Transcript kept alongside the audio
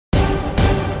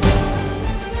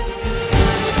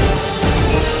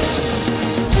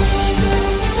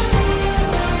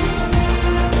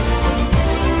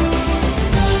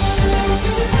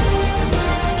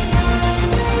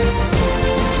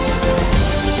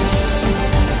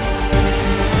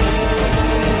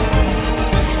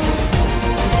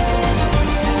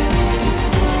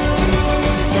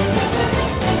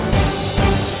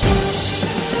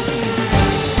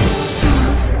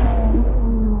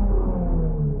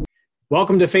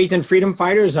Welcome to Faith and Freedom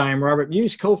Fighters. I'm Robert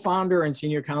Muise, co-founder and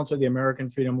senior counsel of the American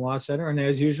Freedom Law Center. And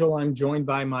as usual, I'm joined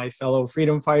by my fellow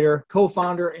freedom fighter,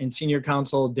 co-founder and senior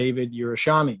counsel, David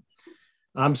Yerushalmi.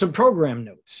 Some program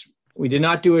notes. We did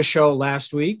not do a show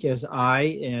last week as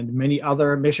I and many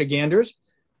other Michiganders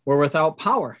were without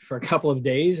power for a couple of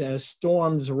days as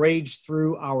storms raged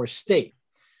through our state.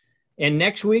 And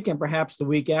next week, and perhaps the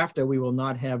week after, we will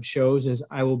not have shows as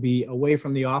I will be away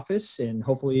from the office and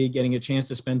hopefully getting a chance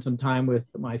to spend some time with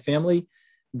my family,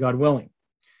 God willing.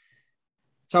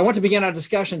 So I want to begin our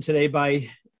discussion today by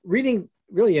reading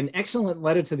really an excellent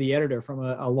letter to the editor from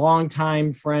a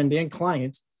longtime friend and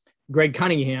client, Greg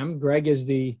Cunningham. Greg is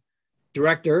the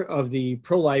director of the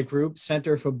pro-life group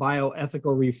Center for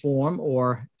Bioethical Reform,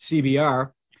 or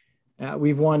CBR.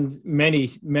 We've won many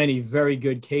very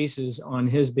good cases on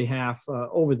his behalf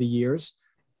over the years.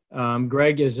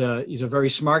 Greg he's a very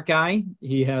smart guy.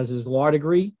 He has his law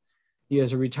degree. He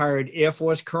is a retired Air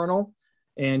Force colonel,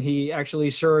 and he actually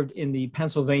served in the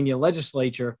Pennsylvania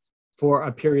legislature for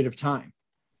a period of time.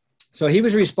 So he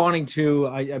was responding to,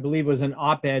 I believe it was an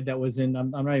op-ed that was in, I'm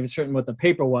not even certain what the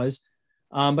paper was,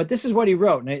 but this is what he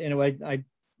wrote. And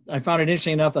I found it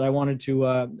interesting enough that I wanted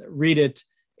to read it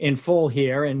in full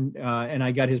here, and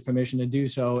I got his permission to do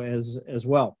so as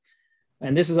well.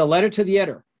 And this is a letter to the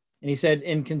editor. And he said,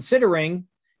 in considering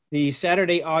the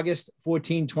Saturday, August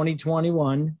 14,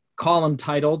 2021 column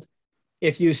titled,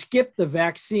 "If you skip the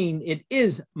vaccine, it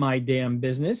is my damn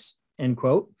business," end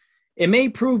quote, it may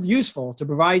prove useful to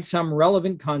provide some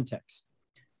relevant context.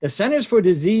 The Centers for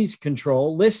Disease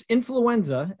Control lists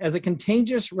influenza as a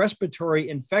contagious respiratory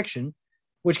infection,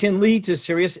 which can lead to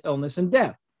serious illness and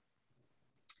death.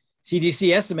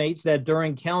 CDC estimates that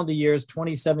during calendar years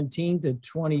 2017 to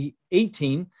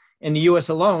 2018, in the US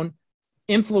alone,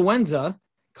 influenza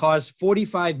caused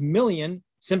 45 million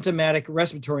symptomatic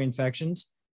respiratory infections.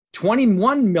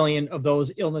 21 million of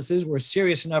those illnesses were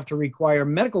serious enough to require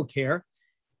medical care.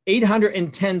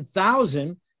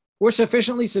 810,000 were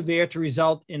sufficiently severe to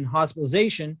result in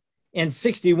hospitalization, and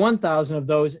 61,000 of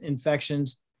those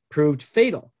infections proved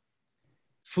fatal.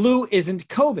 Flu isn't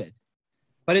COVID.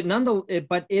 But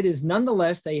it is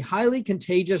nonetheless a highly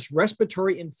contagious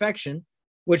respiratory infection,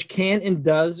 which can and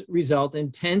does result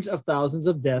in tens of thousands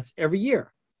of deaths every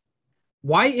year.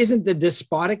 Why isn't the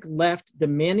despotic left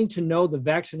demanding to know the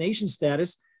vaccination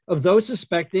status of those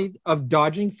suspected of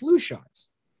dodging flu shots?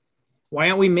 Why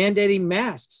aren't we mandating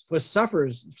masks for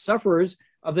sufferers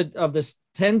of the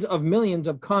tens of millions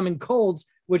of common colds,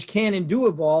 which can and do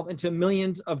evolve into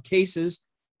millions of cases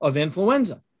of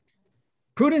influenza?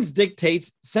 Prudence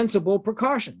dictates sensible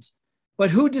precautions,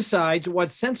 but who decides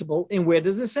what's sensible and where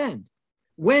does this end?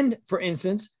 When, for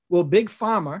instance, will Big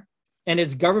Pharma and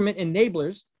its government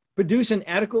enablers produce an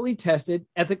adequately tested,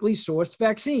 ethically sourced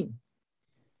vaccine?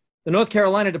 The North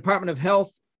Carolina Department of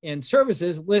Health and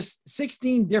Services lists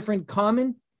 16 different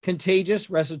common contagious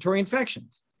respiratory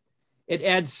infections. It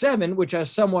adds 7, which are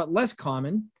somewhat less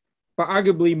common, but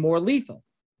arguably more lethal.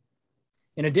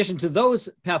 In addition to those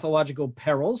pathological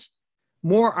perils,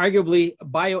 more arguably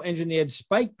bioengineered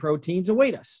spike proteins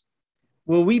await us.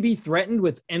 Will we be threatened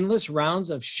with endless rounds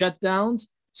of shutdowns,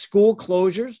 school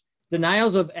closures,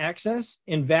 denials of access,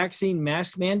 and vaccine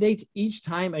mask mandates each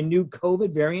time a new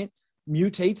COVID variant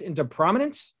mutates into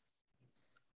prominence?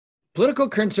 Political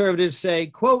conservatives say,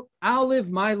 quote, "I'll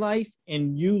live my life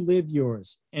and you live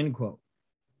yours," end quote.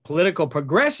 Political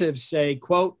progressives say,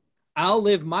 quote, "I'll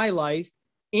live my life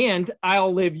and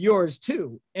I'll live yours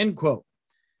too," end quote.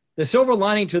 The silver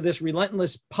lining to this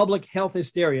relentless public health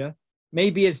hysteria may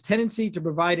be its tendency to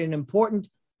provide an important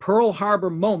Pearl Harbor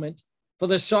moment for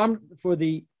the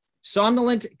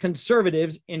somnolent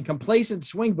conservatives and complacent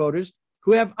swing voters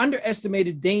who have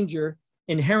underestimated danger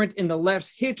inherent in the left's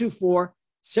heretofore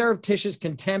surreptitious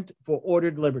contempt for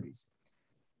ordered liberties.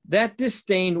 That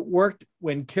disdain worked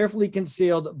when carefully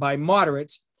concealed by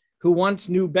moderates who once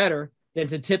knew better than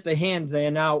to tip the hand they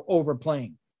are now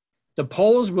overplaying. The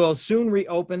polls will soon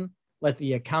reopen. Let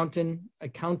the accounting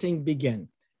begin.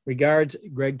 Regards,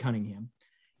 Greg Cunningham.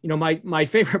 You know, my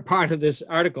favorite part of this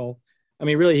article, I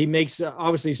mean, really, he makes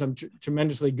obviously some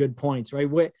tremendously good points,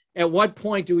 right? At what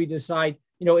point do we decide,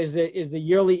 you know, is the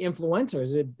yearly influenza,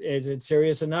 is it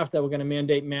serious enough that we're going to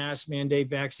mandate masks, mandate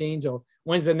vaccines, or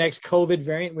when's the next COVID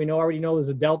variant? We already know there's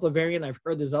a Delta variant. I've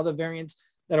heard there's other variants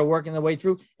that are working their way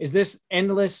through. Is this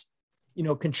endless, you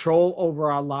know, control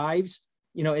over our lives?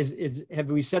 You know, have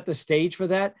we set the stage for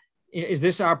that? Is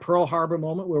this our Pearl Harbor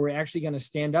moment where we're actually going to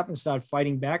stand up and start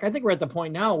fighting back? I think we're at the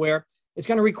point now where it's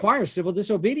going to require civil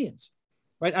disobedience,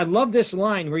 right? I love this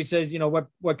line where he says, you know,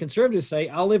 what conservatives say,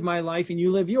 "I'll live my life and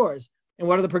you live yours." And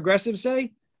what do the progressives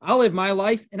say? I'll live my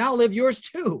life and I'll live yours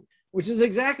too, which is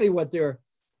exactly what they're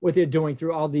doing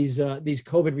through all these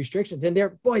COVID restrictions. And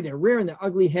they're rearing their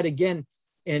ugly head again,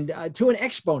 and to an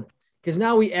exponent, because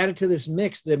now we added to this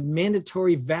mix the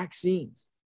mandatory vaccines.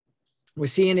 We're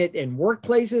seeing it in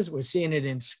workplaces. We're seeing it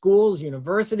in schools,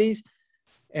 universities.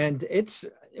 And it's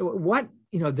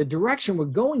the direction we're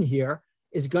going here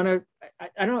is going to,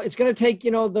 I don't know, it's going to take,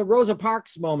 the Rosa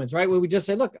Parks moments, right? Where we just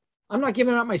say, look, I'm not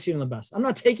giving up my seat on the bus. I'm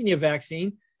not taking your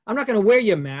vaccine. I'm not going to wear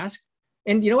your mask.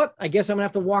 And you know what? I guess I'm going to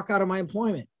have to walk out of my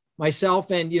employment,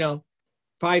 myself and,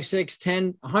 5, 6,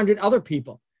 10, 100 other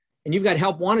people. And you've got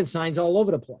help wanted signs all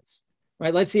over the place,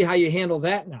 right? Let's see how you handle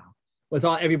that now with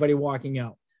everybody walking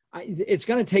out. It's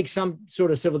going to take some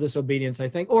sort of civil disobedience, I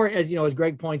think, or as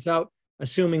Greg points out,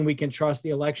 assuming we can trust the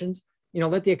elections,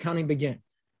 let the accounting begin.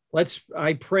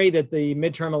 I pray that the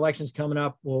midterm elections coming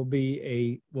up will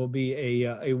be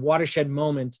a watershed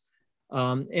moment.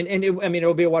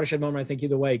 It'll be a watershed moment, I think,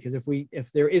 either way, because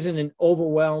if there isn't an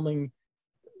overwhelming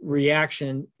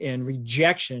reaction and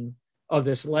rejection of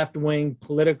this left-wing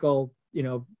political,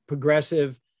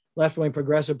 progressive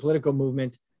political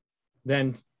movement,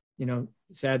 then,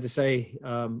 sad to say,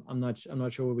 I'm not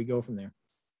sure where we go from there.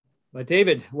 But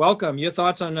David, welcome. Your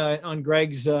thoughts on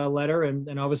Greg's letter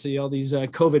and obviously all these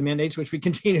COVID mandates, which we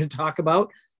continue to talk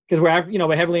about because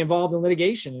we're heavily involved in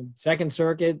litigation in Second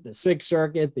Circuit, the Sixth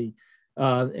Circuit,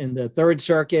 and the Third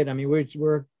Circuit. I mean,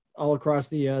 we're all across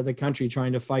the country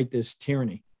trying to fight this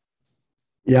tyranny.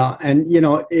 Yeah, and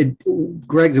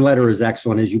Greg's letter is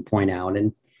excellent, as you point out,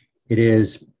 and it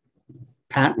is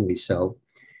patently so.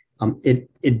 It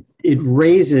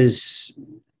raises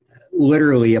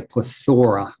literally a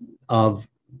plethora of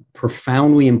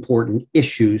profoundly important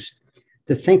issues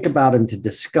to think about and to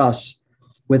discuss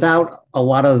without a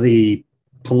lot of the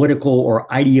political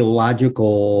or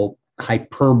ideological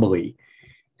hyperbole.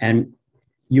 And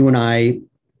you and I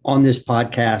on this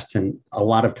podcast and a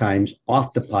lot of times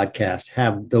off the podcast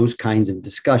have those kinds of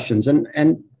discussions.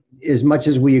 And as much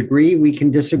as we agree, we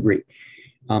can disagree.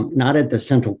 Not at the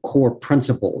central core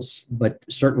principles, but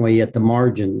certainly at the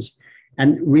margins.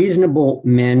 And reasonable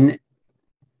men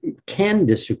can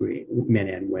disagree, men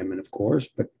and women, of course,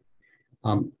 but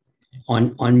on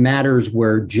matters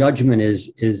where judgment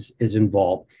is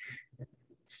involved.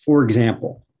 For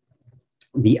example,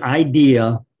 the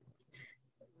idea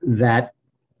that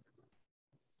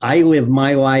I live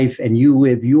my life and you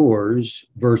live yours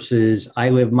versus I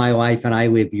live my life and I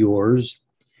live yours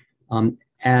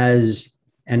as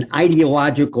an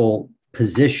ideological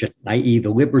position, i.e. the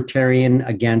libertarian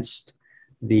against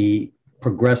the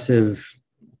progressive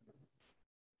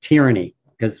tyranny,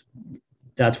 because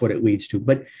that's what it leads to.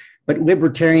 But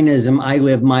libertarianism, I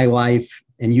live my life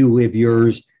and you live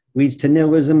yours, leads to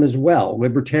nihilism as well.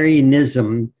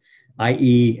 Libertarianism,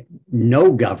 i.e.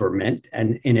 no government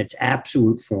and in its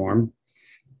absolute form,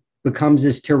 becomes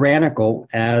as tyrannical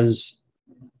as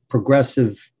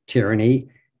progressive tyranny,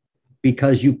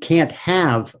 because you can't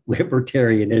have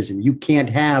libertarianism. You can't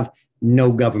have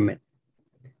no government.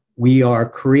 We are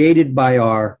created by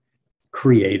our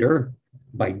Creator,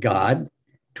 by God,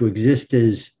 to exist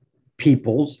as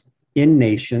peoples in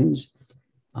nations.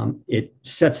 It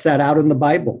sets that out in the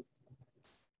Bible.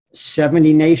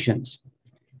 70 nations.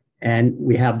 And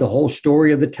we have the whole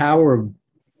story of the Tower of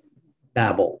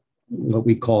Babel, what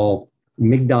we call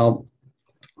Migdal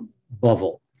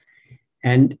Bavel.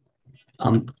 And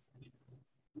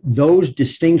those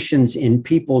distinctions in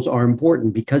peoples are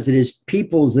important because it is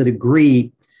peoples that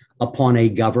agree upon a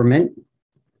government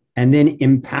and then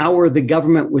empower the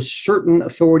government with certain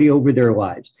authority over their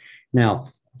lives.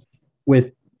 Now,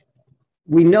 we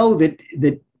know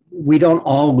that we don't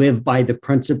all live by the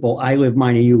principle, I live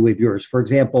mine and you live yours. For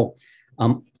example,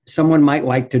 someone might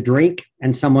like to drink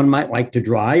and someone might like to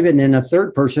drive, and then a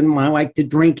third person might like to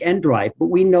drink and drive, but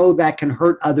we know that can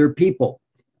hurt other people.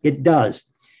 It does.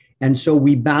 And so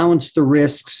we balance the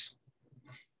risks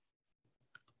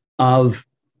of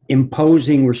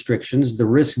imposing restrictions, the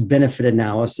risk-benefit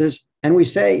analysis, and we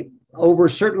say, over a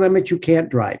certain limit, you can't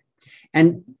drive.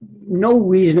 And no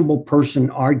reasonable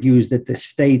person argues that the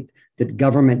state, that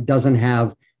government doesn't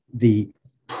have the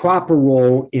proper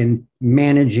role in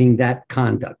managing that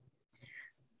conduct.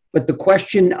 But the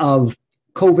question of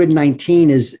COVID-19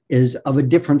 is of a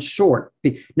different sort.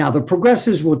 Now, the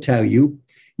progressives will tell you,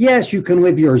 yes, you can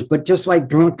live yours, but just like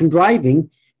drunken driving,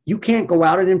 you can't go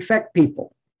out and infect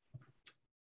people.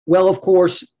 Well, of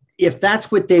course, if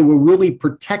that's what they were really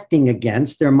protecting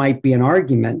against, there might be an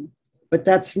argument, but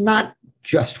that's not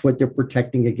just what they're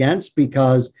protecting against,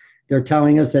 because they're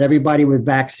telling us that everybody with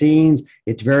vaccines,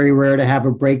 it's very rare to have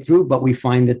a breakthrough, but we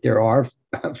find that there are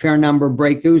a fair number of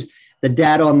breakthroughs. The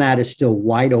data on that is still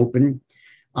wide open.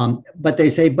 But they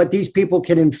say, but these people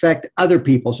can infect other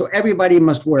people, so everybody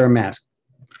must wear a mask.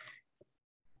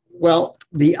 Well,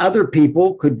 the other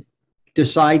people could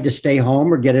decide to stay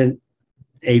home or get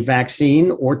a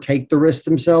vaccine or take the risk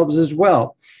themselves as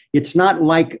well. It's not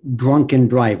like drunken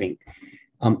driving,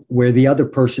 where the other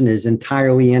person is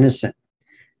entirely innocent.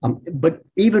 But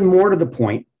even more to the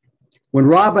point, when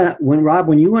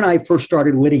you and I first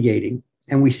started litigating,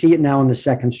 and we see it now in the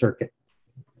Second Circuit,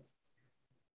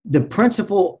 the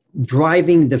principle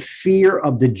driving the fear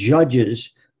of the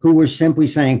judges who were simply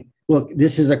saying, look,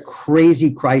 this is a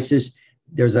crazy crisis.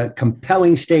 There's a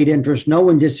compelling state interest. No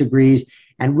one disagrees.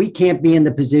 And we can't be in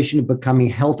the position of becoming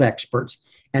health experts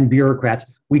and bureaucrats.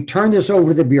 We turn this over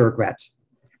to the bureaucrats.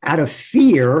 Out of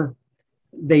fear,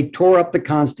 they tore up the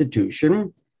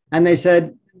Constitution and they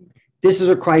said, this is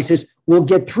a crisis. We'll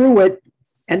get through it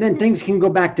and then things can go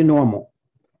back to normal.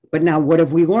 But now what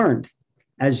have we learned?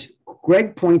 As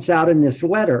Greg points out in this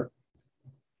letter,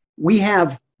 we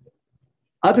have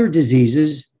other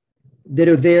diseases that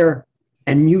are there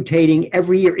and mutating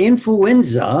every year.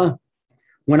 Influenza,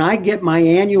 when I get my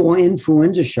annual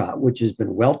influenza shot, which has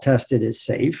been well tested as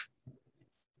safe,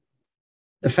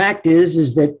 the fact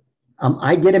is that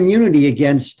I get immunity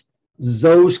against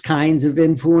those kinds of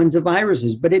influenza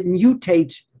viruses, but it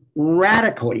mutates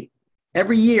radically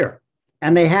every year.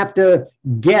 And they have to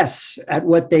guess at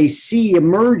what they see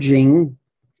emerging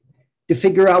to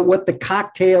figure out what the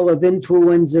cocktail of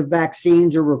influenza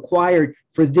vaccines are required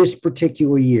for this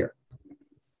particular year.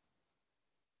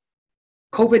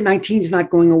 COVID-19 is not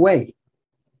going away,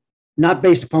 not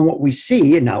based upon what we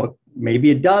see, and now maybe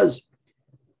it does,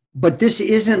 but this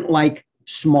isn't like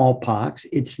smallpox.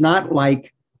 It's not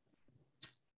like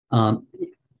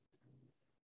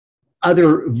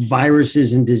other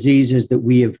viruses and diseases that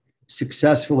we have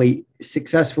successfully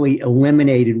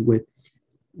eliminated with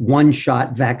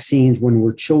one-shot vaccines when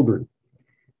we're children.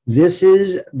 This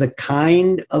is the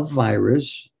kind of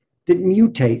virus that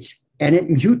mutates, and it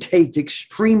mutates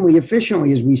extremely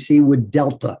efficiently, as we see with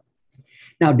Delta.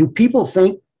 Now, do people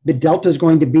think that Delta is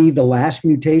going to be the last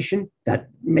mutation? That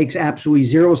makes absolutely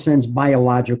zero sense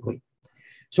biologically.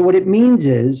 So what it means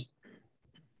is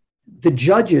the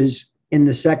judges in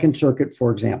the Second Circuit,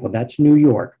 for example, that's New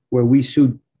York, where we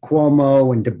sued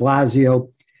Cuomo and de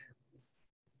Blasio.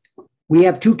 We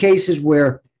have two cases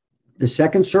where the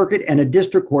Second Circuit and a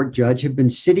district court judge have been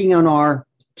sitting on our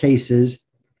cases,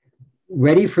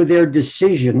 ready for their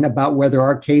decision about whether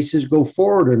our cases go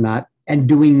forward or not, and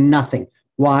doing nothing.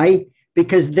 Why?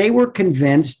 Because they were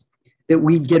convinced that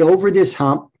we'd get over this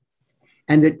hump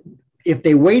and that if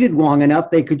they waited long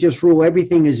enough, they could just rule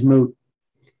everything as moot.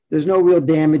 There's no real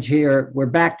damage here. We're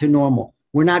back to normal.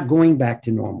 We're not going back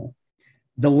to normal.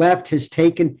 The left has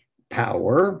taken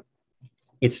power.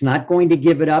 It's not going to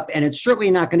give it up, and it's certainly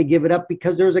not going to give it up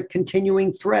because there's a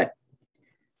continuing threat.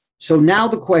 So now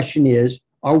the question is,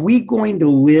 are we going to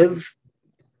live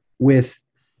with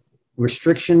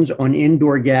restrictions on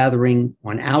indoor gathering,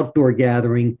 on outdoor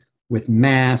gathering, with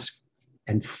masks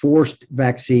and forced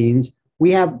vaccines?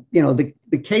 We have, the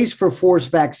case for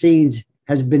forced vaccines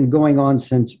has been going on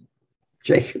since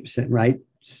Jacobson, right?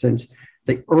 Since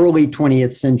the early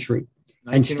 20th century.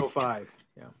 1905.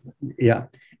 Yeah.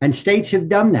 And states have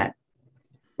done that,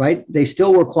 right? They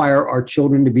still require our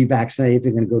children to be vaccinated if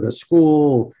they're going to go to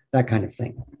school, that kind of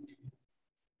thing.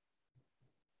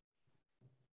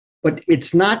 But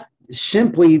it's not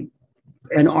simply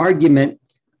an argument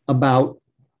about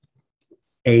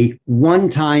a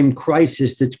one-time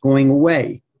crisis that's going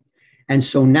away. And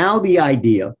so now the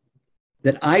idea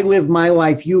that I live my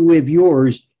life, you live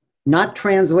yours, not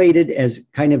translated as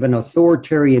kind of an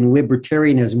authoritarian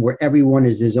libertarianism where everyone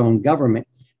is his own government.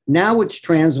 Now it's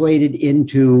translated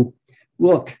into,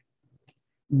 look,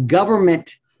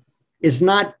 government is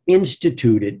not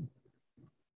instituted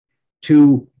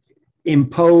to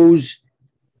impose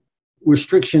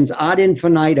restrictions ad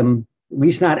infinitum, at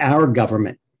least not our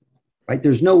government, right?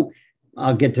 There's no,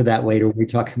 I'll get to that later when we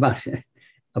talk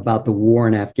about the war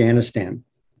in Afghanistan.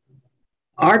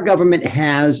 Our government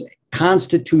has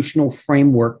constitutional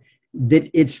framework that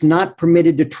it's not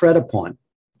permitted to tread upon.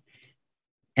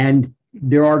 And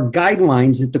there are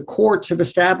guidelines that the courts have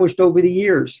established over the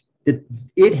years that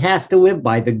it has to live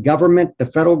by, the government, the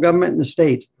federal government, and the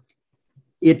states.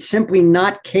 It's simply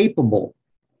not capable,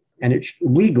 and it's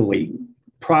legally,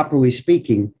 properly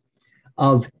speaking,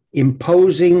 of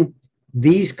imposing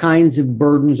these kinds of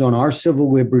burdens on our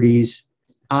civil liberties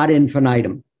ad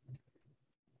infinitum.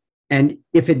 And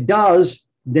if it does,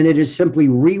 then it has simply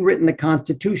rewritten the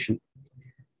Constitution.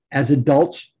 As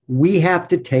adults, we have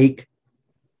to take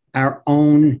our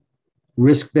own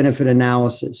risk-benefit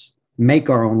analysis, make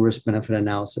our own risk-benefit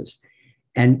analysis.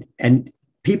 And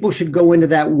people should go into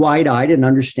that wide-eyed and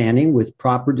understanding with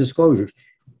proper disclosures.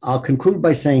 I'll conclude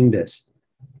by saying this,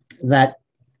 that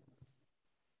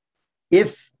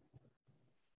if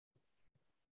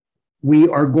we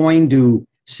are going to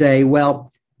say,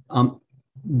 well,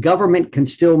 government can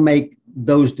still make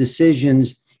those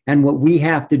decisions, and what we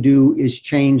have to do is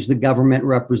change the government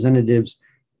representatives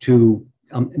to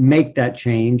make that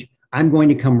change, I'm going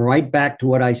to come right back to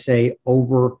what I say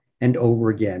over and over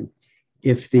again.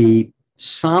 If the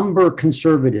somber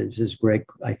conservatives, as Greg,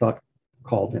 I thought,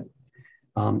 called them,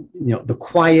 the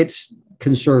quiet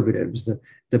conservatives,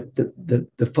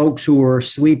 the folks who are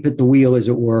asleep at the wheel, as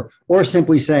it were, or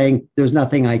simply saying, there's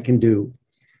nothing I can do,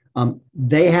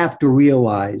 they have to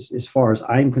realize, as far as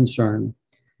I'm concerned,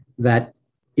 that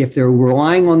if they're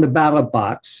relying on the ballot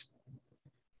box,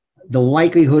 the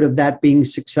likelihood of that being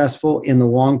successful in the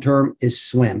long term is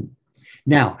slim.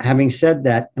 Now, having said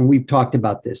that, and we've talked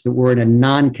about this, that we're in a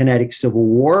non-kinetic civil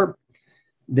war,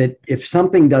 that if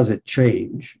something doesn't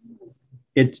change,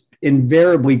 it's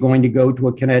invariably going to go to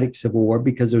a kinetic civil war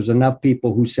because there's enough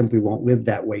people who simply won't live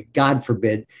that way. God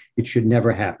forbid, it should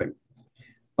never happen.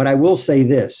 But I will say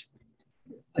this,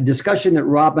 a discussion that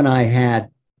Rob and I had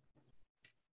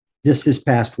just this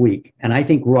past week, and I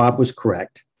think Rob was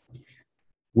correct.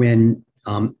 When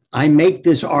I make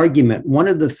this argument, one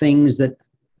of the things that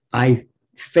I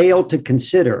fail to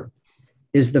consider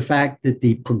is the fact that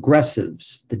the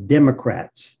progressives, the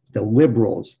Democrats, the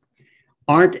liberals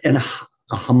aren't a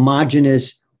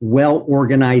homogenous,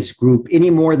 well-organized group any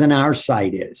more than our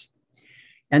side is.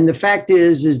 And the fact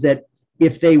is that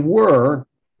if they were,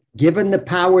 given the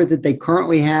power that they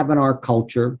currently have in our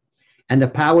culture and the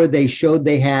power they showed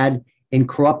they had in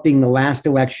corrupting the last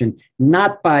election,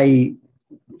 not by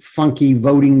funky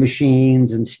voting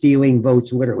machines and stealing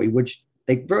votes literally, which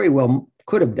they very well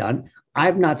could have done.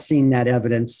 I've not seen that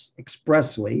evidence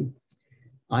expressly.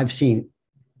 I've seen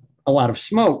a lot of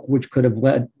smoke, which could have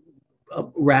led a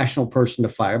rational person to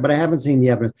fire, but I haven't seen the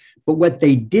evidence. But what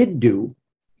they did do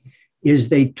is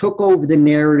they took over the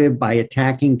narrative by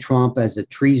attacking Trump as a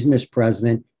treasonous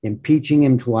president, impeaching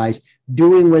him twice,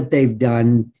 doing what they've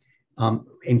done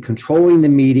in controlling the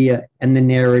media and the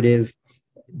narrative.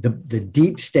 The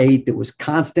deep state that was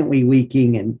constantly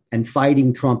leaking and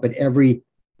fighting Trump at every,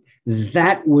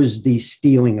 that was the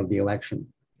stealing of the election.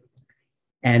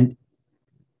 And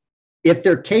if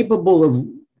they're capable of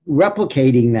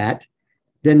replicating that,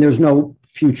 then there's no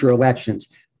future elections.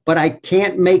 But I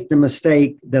can't make the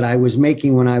mistake that I was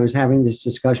making when I was having this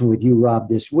discussion with you, Rob,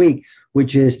 this week,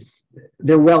 which is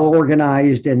they're well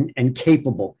organized and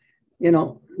capable.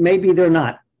 Maybe they're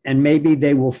not, and maybe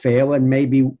they will fail, and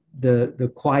maybe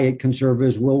the quiet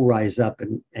conservatives will rise up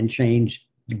and change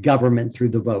the government through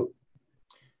the vote.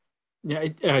 Yeah,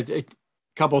 a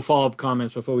couple of follow-up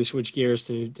comments before we switch gears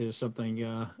to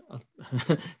something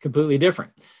completely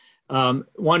different.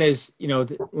 One is,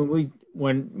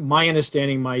 when my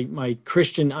understanding, my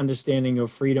Christian understanding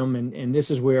of freedom, and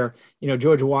this is where,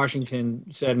 George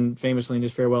Washington said famously in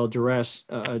his farewell address,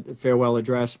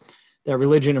 that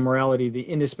religion and morality are the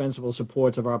indispensable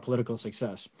supports of our political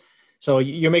success. So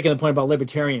you're making the point about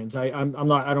libertarians. I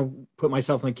don't put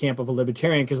myself in the camp of a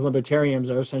libertarian, because libertarians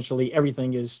are essentially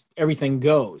everything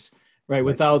goes, right?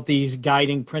 Without these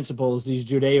guiding principles, these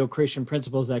Judeo-Christian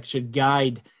principles that should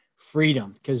guide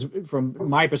freedom. Because from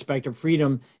my perspective,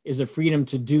 freedom is the freedom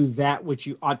to do that which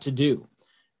you ought to do,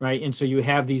 right? And so you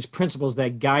have these principles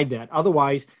that guide that.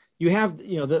 Otherwise, you have,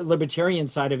 the libertarian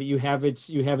side of it, you have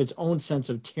its own sense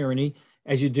of tyranny,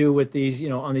 as you do with these,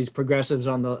 on these progressives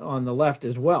on the left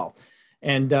as well.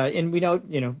 And we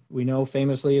know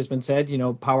famously has been said,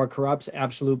 power corrupts,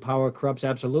 absolute power corrupts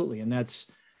absolutely. And that's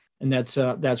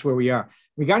where we are.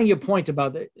 Regarding your point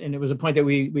about that, and it was a point that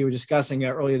we were discussing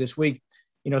earlier this week,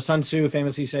 Sun Tzu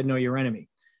famously said, know your enemy.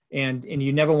 And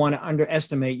you never want to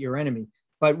underestimate your enemy.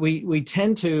 But we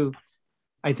tend to,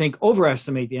 I think,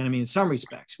 overestimate the enemy in some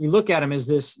respects. We look at him as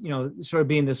this, sort of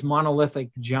being this monolithic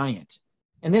giant.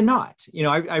 And they're not.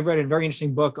 I read a very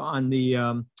interesting book on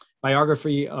the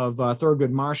biography of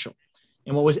Thurgood Marshall.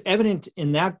 And what was evident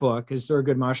in that book, because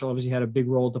Thurgood Marshall obviously had a big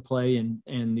role to play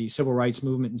in the civil rights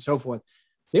movement and so forth,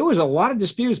 there was a lot of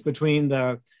disputes between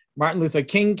the Martin Luther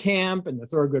King camp and the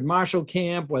Thurgood Marshall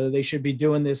camp, whether they should be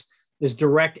doing this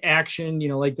direct action,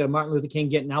 like the Martin Luther King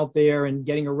getting out there and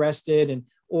getting arrested,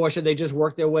 or should they just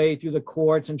work their way through the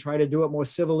courts and try to do it more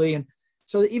civilly. And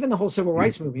so even the whole civil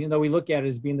rights movement, even though we look at it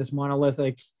as being this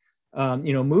monolithic,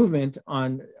 movement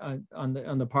on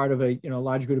the part of a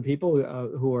large group of people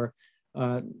who are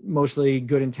mostly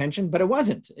good intentioned, but it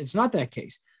wasn't. It's not that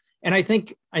case. And I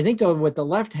think though what the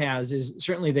left has is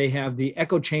certainly they have the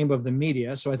echo chamber of the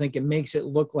media. So I think it makes it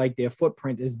look like their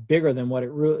footprint is bigger than what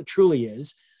it truly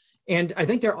is. And I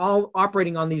think they're all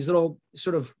operating on these little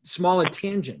sort of smaller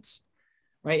tangents,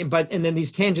 right? And then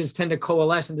these tangents tend to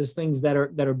coalesce into things that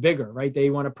are bigger, right? They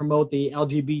want to promote the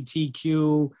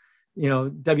LGBTQ,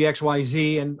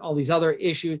 WXYZ and all these other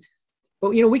issues. But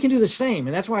we can do the same,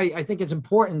 and that's why I think it's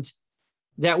important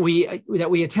that we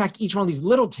attack each one of these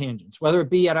little tangents, whether it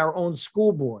be at our own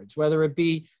school boards, whether it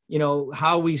be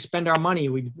how we spend our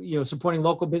money, supporting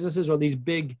local businesses or these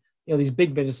big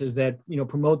businesses that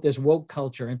promote this woke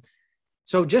culture. And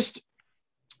so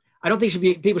I don't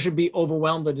think people should be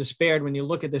overwhelmed or despaired when you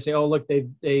look at this, say, oh, look,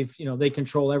 they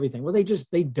control everything. Well, they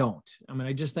don't. I mean,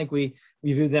 I just think we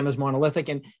view them as monolithic.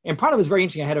 And part of it was very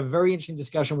interesting. I had a very interesting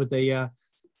discussion with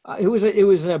it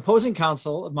was an opposing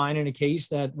counsel of mine in a case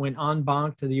that went en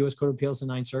banc to the U.S. Court of Appeals to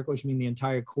Ninth Circuit, which means the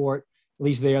entire court, at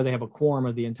least there, they have a quorum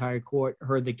of the entire court,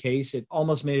 heard the case. It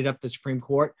almost made it up to the Supreme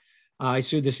Court. I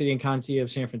sued the city and county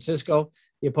of San Francisco.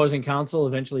 The opposing counsel,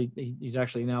 eventually, he's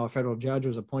actually now a federal judge,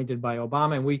 was appointed by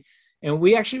Obama. And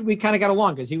we kind of got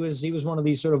along because he was one of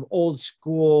these sort of old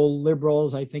school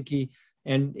liberals. I think he's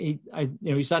starting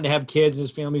to have kids,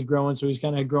 his family's growing. So he's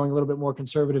kind of growing a little bit more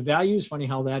conservative values. Funny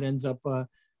how that ends up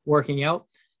working out.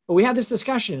 But we had this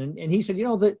discussion and he said,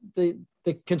 the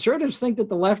conservatives think that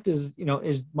the left is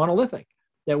monolithic,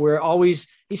 that we're always,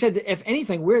 he said, if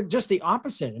anything, we're just the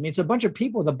opposite. I mean, it's a bunch of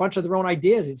people with a bunch of their own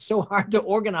ideas. It's so hard to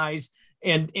organize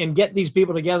and get these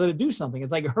people together to do something.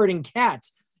 It's like herding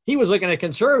cats. He was looking at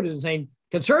conservatives and saying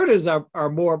conservatives are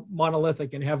more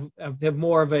monolithic and have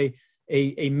more of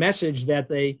a message that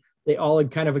they all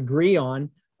kind of agree on.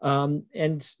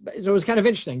 And so it was kind of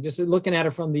interesting just looking at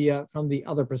it from the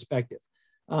other perspective.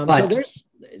 I think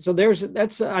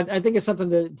it's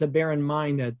something to bear in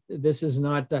mind that this is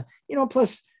not,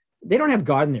 plus they don't have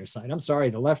God on their side. I'm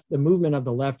sorry. The movement of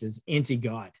the left is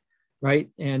anti-God, right?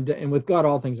 And with God,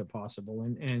 all things are possible.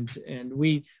 And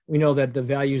we know that the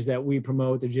values that we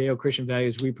promote, the Judeo-Christian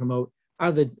values we promote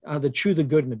are the true, the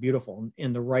good and the beautiful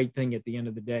and the right thing at the end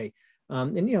of the day.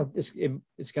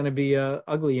 It's going to be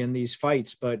ugly in these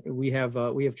fights, but we have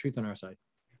truth on our side.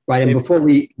 Right, and before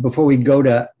we go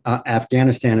to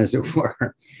Afghanistan, as it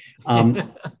were,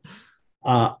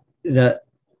 I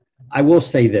will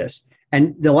say this,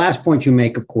 and the last point you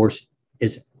make, of course,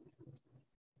 is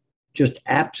just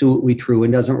absolutely true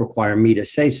and doesn't require me to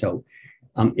say so.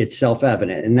 It's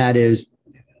self-evident, and that is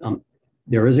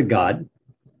there is a God,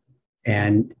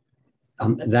 and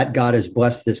that God has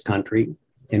blessed this country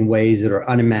in ways that are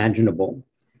unimaginable,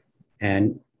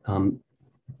 and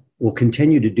will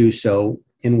continue to do so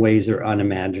in ways that are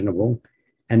unimaginable.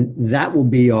 And that will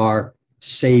be our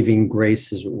saving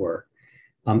grace, as it were,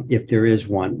 if there is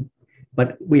one.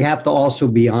 But we have to also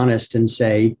be honest and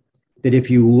say that if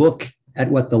you look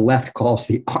at what the left calls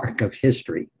the arc of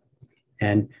history,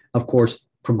 and of course,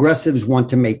 progressives want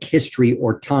to make history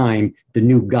or time the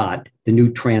new God, the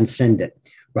new transcendent,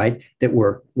 right? That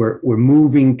we're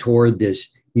moving toward this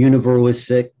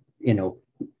universalistic,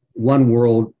 one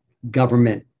world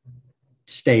government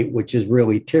state, which is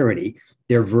really tyranny,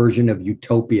 their version of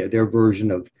utopia, their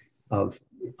version of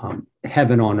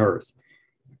heaven on earth.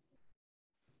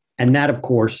 And that, of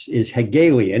course, is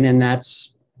Hegelian, and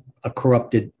that's a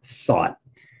corrupted thought.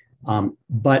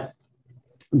 But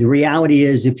the reality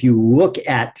is, if you look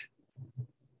at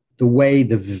the way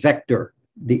the vector,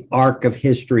 the arc of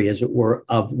history, as it were,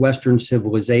 of Western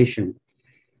civilization,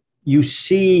 you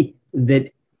see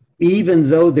that even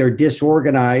though they're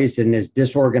disorganized and as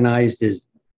disorganized as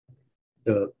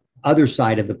the other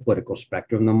side of the political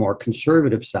spectrum, the more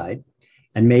conservative side,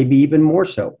 and maybe even more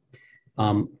so,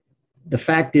 the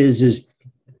fact is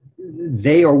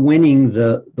they are winning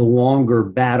the longer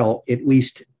battle, at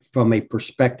least from a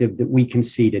perspective that we can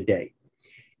see today.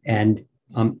 And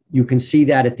you can see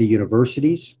that at the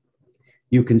universities.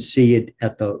 You can see it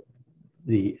at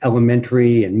the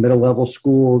elementary and middle level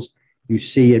schools. You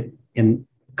see it in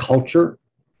culture,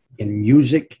 in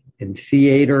music, in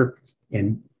theater,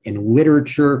 in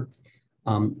literature.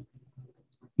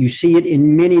 You see it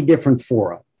in many different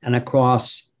fora and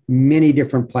across many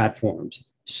different platforms,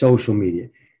 social media.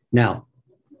 Now,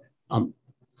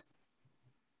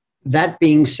 that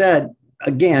being said,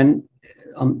 again,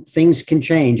 things can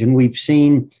change, and we've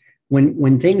seen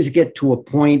when things get to a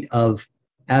point of,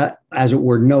 as it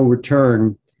were, no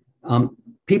return,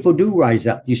 people do rise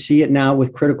up. You see it now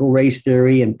with critical race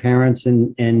theory and parents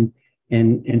in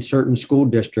certain school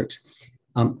districts.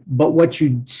 But what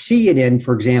you see it in,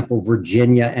 for example,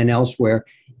 Virginia and elsewhere,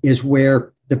 is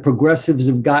where the progressives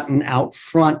have gotten out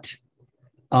front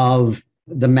of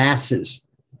the masses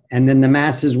and then the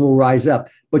masses will rise up.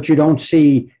 But you don't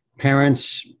see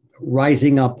parents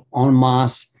rising up en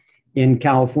masse in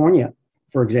California,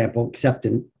 for example, except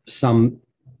in some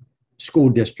school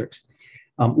districts.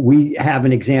 We have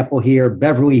an example here.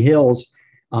 Beverly Hills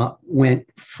went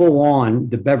full on,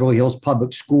 the Beverly Hills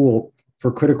Public School,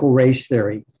 for critical race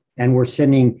theory. And we're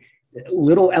sending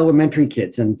little elementary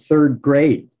kids in third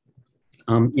grade,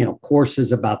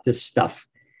 courses about this stuff.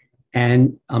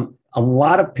 And a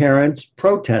lot of parents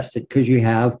protested because you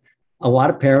have a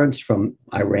lot of parents from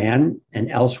Iran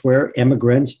and elsewhere,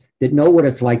 immigrants that know what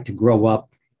it's like to grow up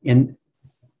in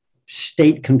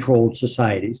state-controlled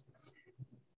societies.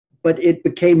 But it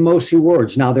became mostly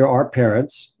words. Now, there are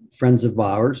parents, friends of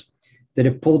ours, that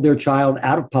have pulled their child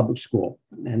out of public school.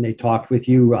 And they talked with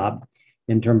you, Rob,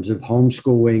 in terms of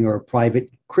homeschooling or private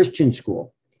Christian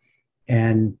school.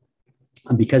 And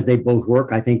because they both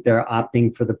work, I think they're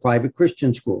opting for the private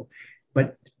Christian school.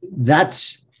 But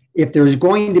that's, if there's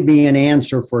going to be an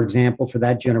answer, for example, for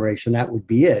that generation, that would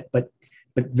be it. But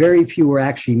very few are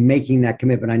actually making that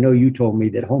commitment. I know you told me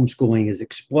that homeschooling is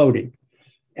exploding,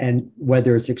 and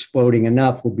whether it's exploding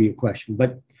enough will be a question.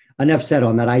 But enough said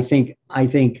on that. I think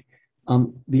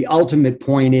the ultimate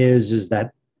point is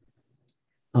that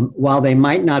while they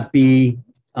might not be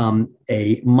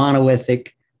a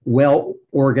monolithic,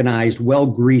 well-organized,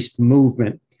 well-greased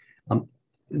movement,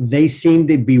 they seem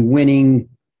to be winning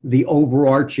the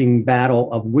overarching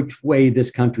battle of which way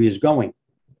this country is going.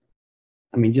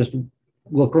 I mean, just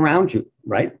look around you,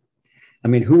 right? I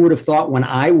mean, who would have thought when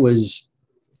I was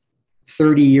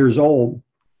 30 years old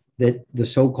that the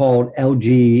so-called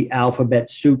LG alphabet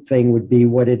soup thing would be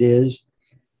what it is,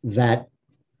 that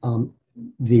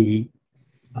the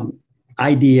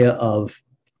idea of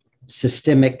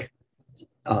systemic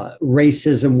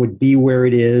racism would be where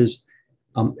it is,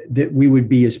 that we would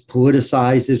be as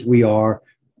politicized as we are,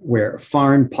 where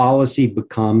foreign policy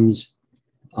becomes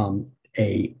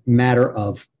a matter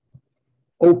of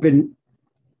open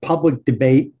public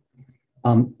debate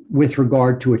with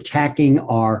regard to attacking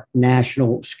our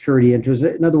national security interests.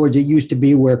 In other words, it used to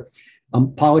be where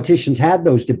politicians had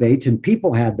those debates and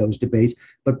people had those debates,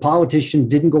 but politicians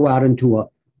didn't go out into a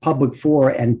public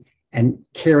forum and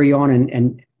carry on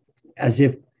and as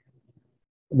if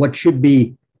what should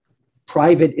be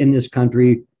private in this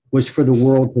country was for the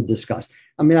world to discuss.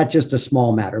 I mean, that's just a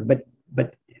small matter, but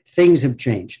things have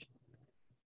changed.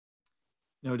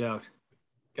 No doubt.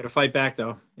 Got to fight back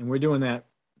though, and we're doing that.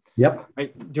 Yep.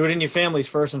 Right. Do it in your families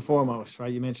first and foremost,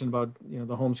 right? You mentioned about,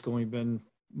 the homeschooling.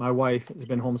 My wife has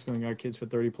been homeschooling our kids for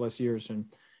 30 plus years, and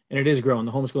it is growing.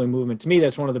 The homeschooling movement, to me,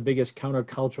 that's one of the biggest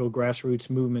countercultural grassroots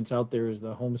movements out there, is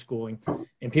the homeschooling.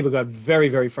 And people got very,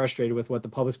 very frustrated with what the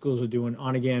public schools are doing,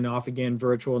 on again, off again,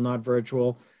 virtual, not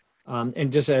virtual.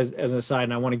 And just as an aside,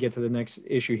 and I want to get to the next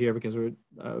issue here because we're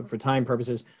for time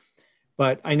purposes,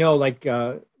 but I know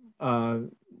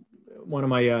one of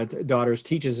my daughters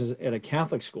teaches at a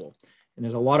Catholic school, and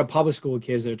there's a lot of public school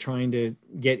kids that are trying to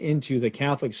get into the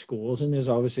Catholic schools, and there's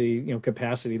obviously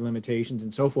capacity limitations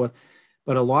and so forth.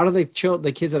 But a lot of the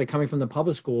kids that are coming from the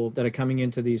public school that are coming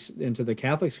into the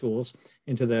Catholic schools,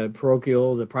 into the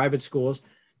parochial, the private schools,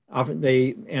 often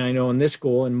and I know in this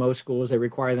school, in most schools, they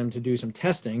require them to do some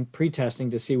testing,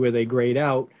 pre-testing, to see where they grade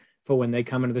out for when they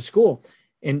come into the school.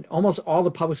 And almost all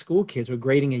the public school kids were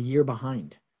grading a year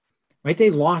behind. Right,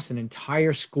 they lost an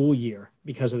entire school year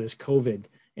because of this COVID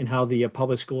and how the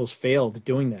public schools failed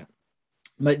doing that.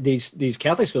 But these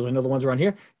Catholic schools, I know the ones around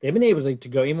here, they've been able to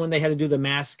go, even when they had to do the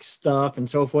mask stuff and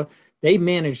so forth, they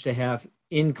managed to have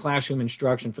in-classroom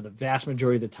instruction for the vast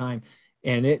majority of the time.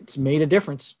 And it's made a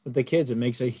difference with the kids. It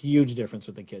makes a huge difference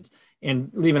with the kids.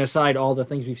 And leaving aside all the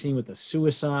things we've seen with the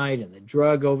suicide and the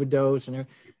drug overdose and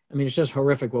everything, I mean, it's just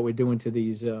horrific what we're doing to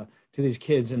these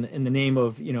kids in the name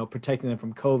of protecting them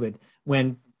from COVID,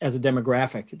 when as a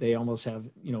demographic they almost have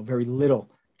very little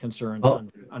concern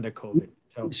under COVID.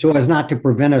 So as not to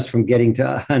prevent us from getting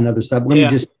to another sub, let me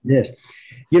just this,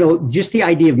 just the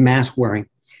idea of mask wearing.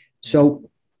 So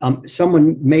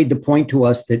someone made the point to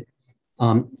us that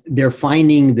they're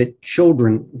finding that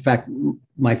children, in fact,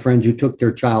 my friends who took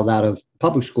their child out of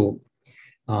public school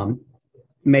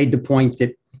made the point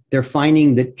that they're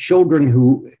finding that children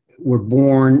who were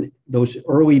born, those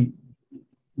early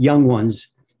young ones,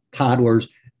 toddlers,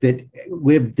 that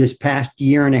lived this past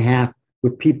year and a half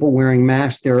with people wearing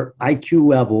masks, their IQ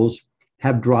levels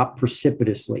have dropped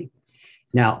precipitously.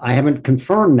 Now, I haven't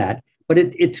confirmed that, but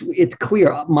it's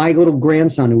clear. My little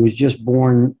grandson, who was just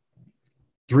born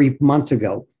 3 months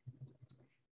ago,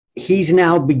 he's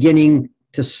now beginning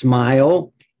to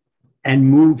smile and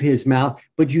move his mouth,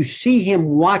 but you see him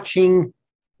watching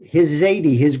his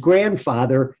Zadie, his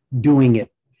grandfather, doing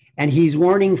it. And he's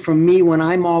learning from me when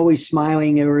I'm always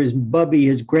smiling, or his bubby,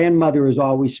 his grandmother is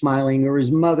always smiling, or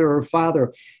his mother or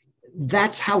father.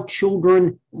 That's how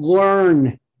children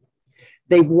learn.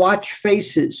 They watch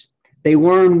faces, they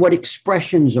learn what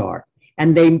expressions are,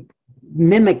 and they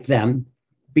mimic them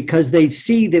because they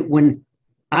see that when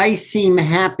I seem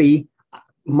happy,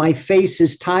 my face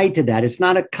is tied to that. It's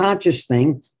not a conscious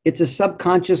thing, it's a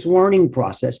subconscious learning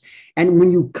process. And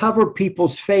when you cover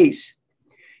people's face,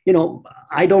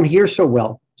 I don't hear so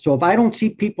well. So if I don't see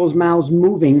people's mouths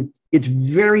moving, it's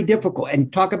very difficult.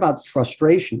 And talk about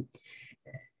frustration.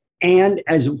 And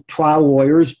as trial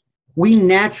lawyers, we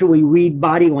naturally read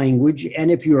body language.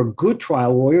 And if you're a good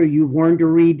trial lawyer, you've learned to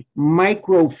read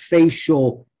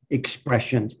microfacial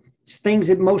expressions. It's things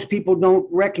that most people don't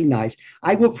recognize.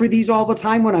 I look for these all the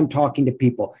time when I'm talking to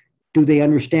people. Do they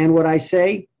understand what I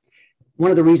say? One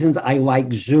of the reasons I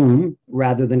like Zoom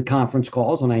rather than conference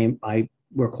calls, and I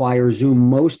require Zoom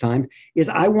most times, is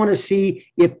I want to see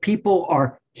if people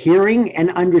are hearing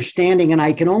and understanding, and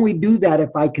I can only do that if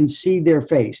I can see their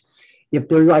face. If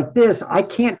they're like this, I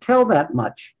can't tell that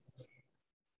much.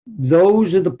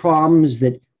 Those are the problems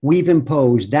that we've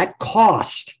imposed. That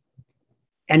cost,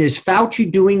 and is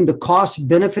Fauci doing the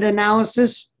cost-benefit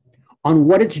analysis on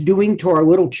what it's doing to our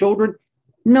little children?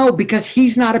 No, because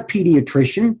he's not a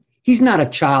pediatrician. He's not a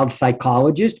child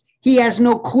psychologist. He has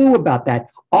no clue about that.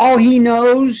 All he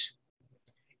knows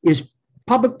is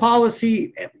public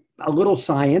policy, a little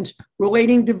science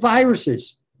relating to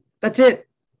viruses. That's it.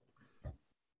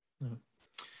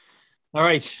 All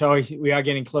right. So we are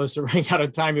getting close to running out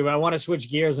of time here, but I want to switch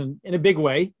gears in a big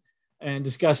way and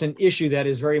discuss an issue that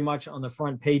is very much on the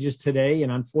front pages today,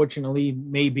 and unfortunately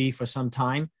may be for some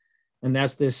time, and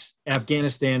that's this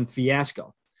Afghanistan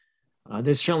fiasco.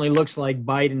 This certainly looks like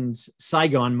Biden's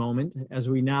Saigon moment, as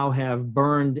we now have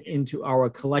burned into our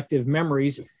collective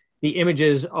memories the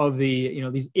images of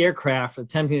these aircraft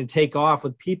attempting to take off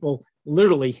with people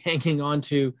literally hanging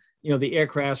onto, the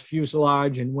aircraft's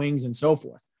fuselage and wings and so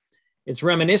forth. It's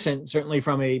reminiscent, certainly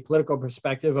from a political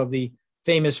perspective, of the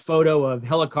famous photo of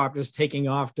helicopters taking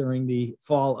off during the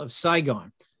fall of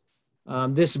Saigon.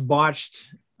 This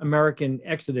botched American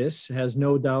exodus has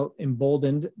no doubt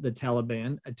emboldened the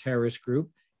Taliban, a terrorist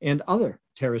group, and other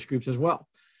terrorist groups as well.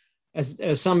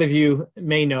 As some of you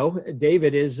may know,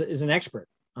 David is an expert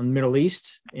on the Middle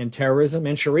East and terrorism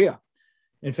and Sharia.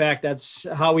 In fact, that's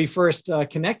how we first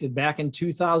connected back in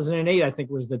 2008, I think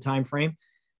was the time frame.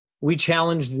 We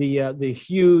challenged the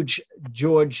huge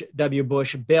George W.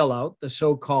 Bush bailout, the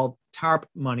so-called TARP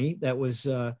money that was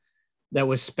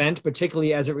spent,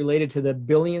 particularly as it related to the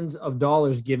billions of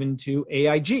dollars given to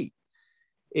AIG.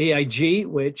 AIG,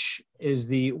 which is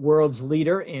the world's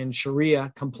leader in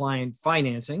Sharia-compliant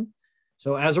financing.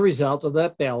 So as a result of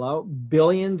that bailout,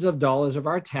 billions of dollars of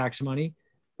our tax money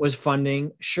was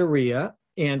funding Sharia,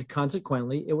 and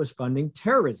consequently, it was funding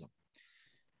terrorism.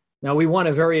 Now, we won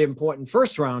a very important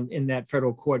first round in that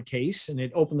federal court case, and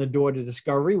it opened the door to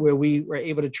discovery, where we were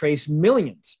able to trace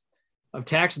millions of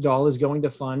tax dollars going to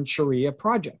fund Sharia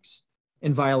projects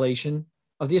in violation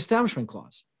of the Establishment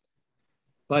Clause.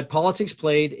 But politics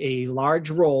played a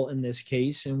large role in this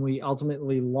case, and we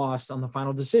ultimately lost on the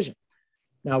final decision.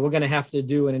 Now, we're going to have to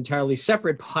do an entirely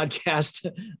separate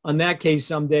podcast on that case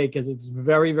someday, because it's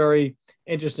very, very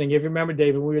interesting. If you remember,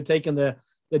 David, we were taking the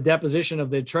deposition of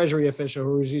the Treasury official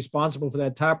who was responsible for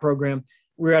that TARP program.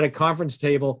 We were at a conference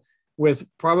table with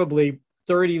probably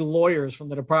 30 lawyers from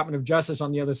the Department of Justice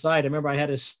on the other side. I remember I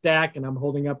had a stack, and I'm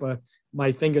holding up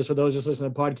my fingers for those just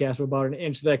listening to the podcast, were about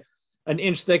an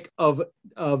inch thick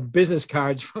of business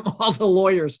cards from all the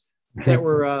lawyers that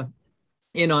were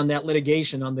in on that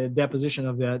litigation, on the deposition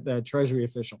of the Treasury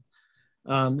official.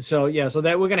 So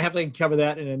that we're going to have to cover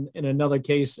that in another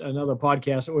case, another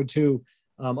podcast or two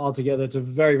altogether. It's a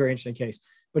very, very interesting case.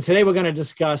 But today we're going to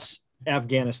discuss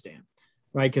Afghanistan,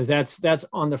 right? Because that's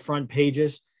on the front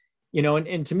pages.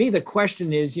 And to me, the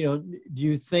question is, do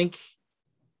you think,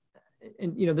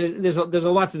 and, there's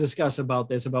a lot to discuss about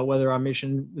this, about whether our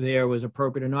mission there was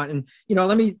appropriate or not. And,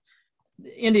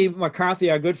 Andy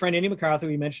McCarthy, our good friend Andy McCarthy,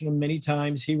 we mentioned him many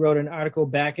times. He wrote an article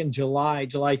back in July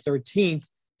 13th,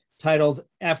 titled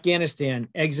Afghanistan,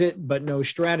 Exit But No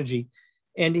Strategy.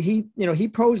 And he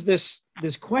posed this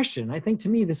question. I think, to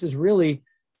me, this is really,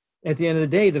 at the end of the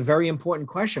day, the very important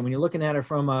question when you're looking at it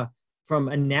from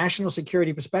a national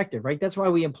security perspective, right? That's why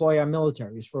we employ our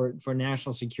militaries, for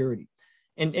national security.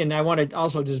 And I want to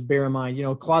also just bear in mind,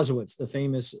 Clausewitz, the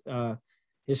famous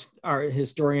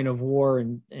historian of war,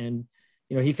 and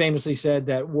he famously said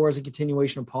that war is a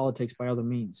continuation of politics by other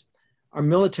means. Our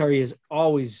military is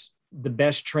always the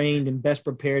best trained and best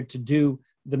prepared to do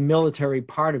the military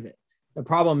part of it. The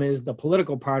problem is the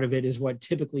political part of it is what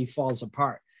typically falls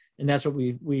apart. And that's what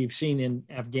we've seen in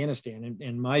Afghanistan,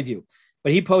 in my view.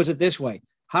 But he posed it this way: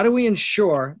 how do we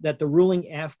ensure that the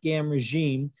ruling Afghan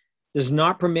regime does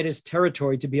not permit its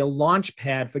territory to be a launch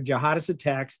pad for jihadist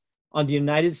attacks on the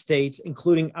United States,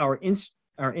 including our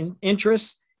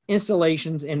interests,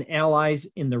 installations, and allies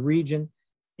in the region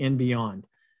and beyond?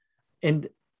 And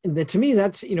to me,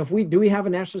 that's, if we have a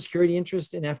national security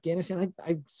interest in Afghanistan,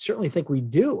 I certainly think we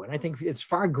do. And I think it's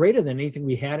far greater than anything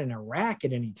we had in Iraq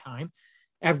at any time.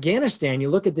 Afghanistan, you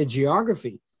look at the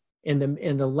geography and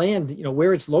the land,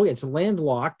 where it's located, it's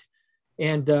landlocked,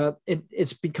 and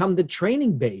it's become the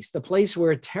training base, the place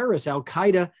where terrorists,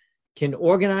 Al-Qaeda, can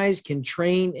organize, can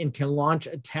train, and can launch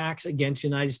attacks against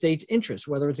United States interests,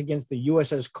 whether it's against the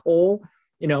USS Cole,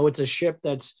 it's a ship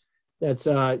that's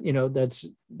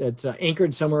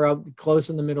anchored somewhere out close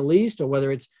in the Middle East, or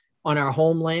whether it's on our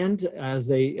homeland, as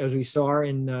we saw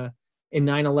in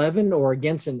 9/11, or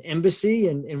against an embassy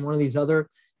in one of these other,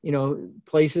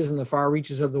 places in the far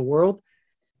reaches of the world.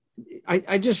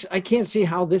 I can't see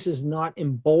how this is not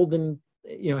emboldened,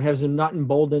 has not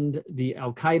emboldened the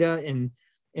Al-Qaeda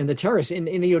and the terrorists. And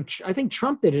I think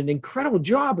Trump did an incredible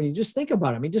job when you just think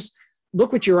about it. I mean, just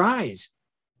look with your eyes.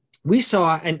 We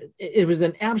saw, and it was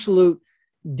an absolute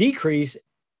decrease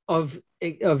of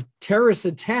terrorist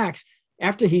attacks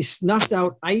after he snuffed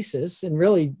out ISIS and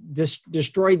really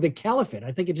destroyed the caliphate.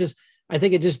 I think it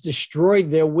just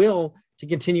destroyed their will to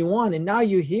continue on. And now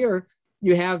you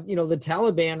have the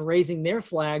Taliban raising their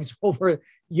flags over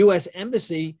U.S.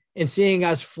 embassy and seeing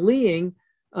us fleeing,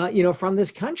 from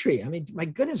this country. I mean, my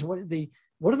goodness, what are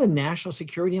the national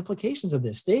security implications of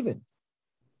this, David?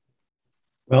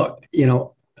 Well,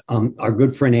 our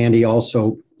good friend Andy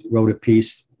also wrote a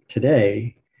piece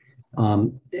today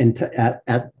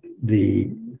at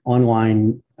the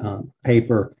online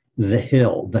paper,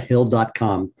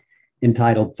 thehill.com,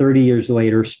 entitled 30 Years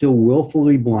Later, Still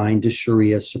Willfully Blind to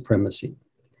Sharia Supremacy.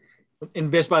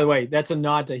 And this, by the way, that's a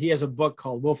nod to, he has a book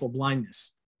called Willful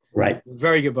Blindness. Right.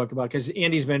 Very good book because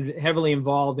Andy's been heavily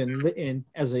involved when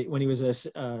he was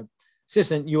an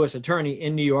assistant U.S. attorney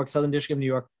in New York, Southern District of New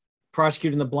York,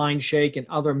 prosecuting the Blind Sheikh and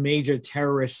other major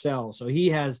terrorist cells. So he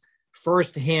has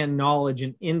firsthand knowledge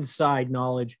and inside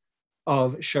knowledge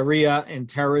of Sharia and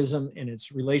terrorism and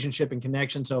its relationship and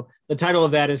connection. So the title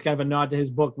of that is kind of a nod to his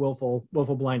book, Willful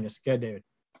Blindness. Go ahead, David.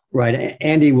 Right.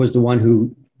 Andy was the one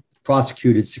who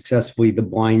prosecuted successfully the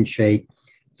Blind Sheikh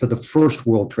for the first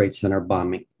World Trade Center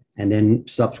bombing, and then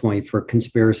subsequently for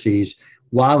conspiracies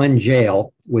while in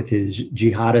jail with his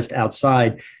jihadists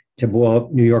outside to blow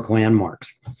up New York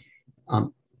landmarks.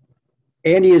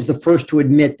 Andy is the first to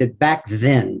admit that back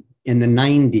then in the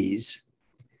 90s,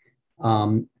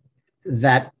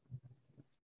 that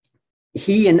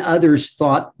he and others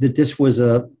thought that this was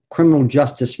a criminal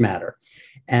justice matter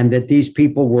and that these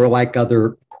people were like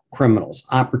other criminals,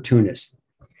 opportunists.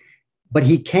 But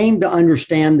he came to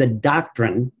understand the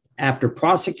doctrine after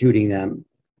prosecuting them,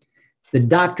 the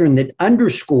doctrine that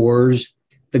underscores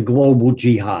the global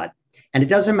jihad. And it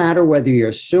doesn't matter whether you're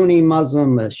a Sunni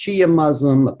Muslim, a Shia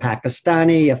Muslim, a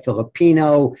Pakistani, a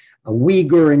Filipino, a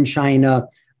Uyghur in China,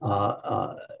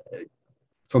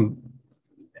 from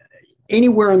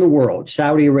anywhere in the world,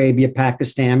 Saudi Arabia,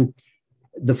 Pakistan,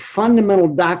 the fundamental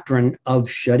doctrine of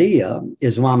Sharia,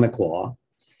 Islamic law,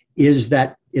 is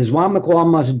that Islamic law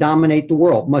must dominate the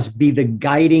world, must be the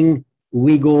guiding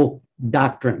legal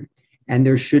doctrine. And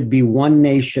there should be one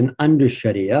nation under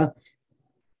Sharia,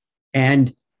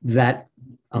 and that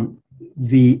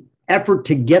the effort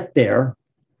to get there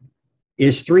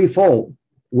is threefold.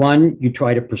 One, you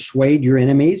try to persuade your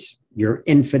enemies, your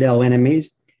infidel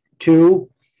enemies. Two,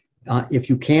 if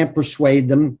you can't persuade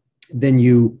them, then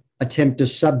you attempt to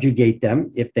subjugate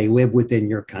them if they live within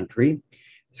your country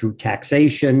through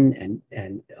taxation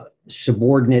and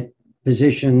subordinate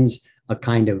positions, a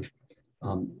kind of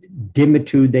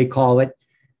dimitude, they call it.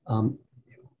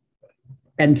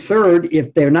 And third,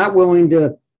 if they're not willing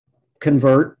to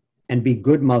convert and be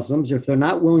good Muslims, if they're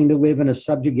not willing to live in a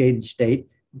subjugated state,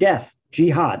 death,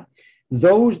 jihad.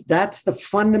 That's the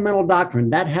fundamental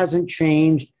doctrine. That hasn't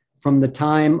changed from the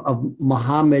time of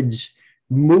Muhammad's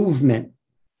movement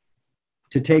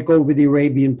to take over the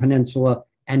Arabian Peninsula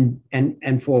and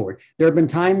forward. There have been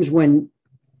times when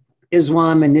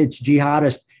Islam and its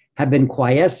jihadists have been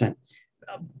quiescent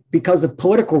because of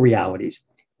political realities,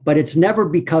 but it's never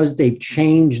because they've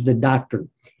changed the doctrine.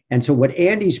 And so what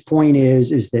Andy's point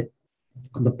is that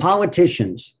the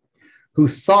politicians who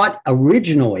thought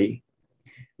originally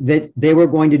that they were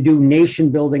going to do nation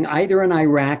building either in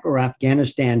Iraq or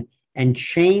Afghanistan and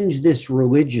change this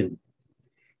religion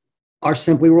are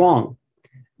simply wrong.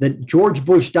 the George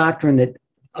Bush doctrine that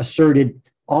asserted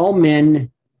all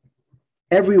men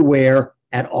everywhere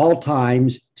at all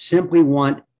times simply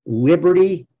want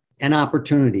liberty and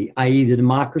opportunity, i.e., the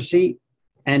democracy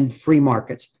and free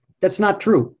markets. That's not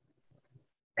true.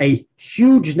 A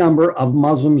huge number of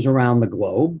Muslims around the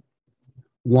globe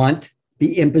want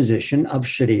the imposition of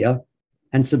Sharia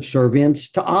and subservience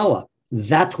to Allah.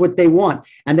 That's what they want.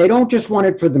 And they don't just want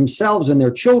it for themselves and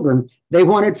their children, they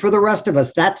want it for the rest of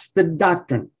us. That's the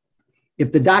doctrine.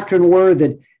 If the doctrine were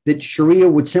that Sharia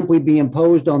would simply be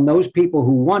imposed on those people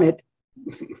who want it,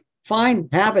 fine,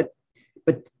 have it.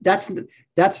 But that's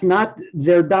not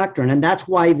their doctrine. And that's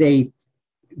why they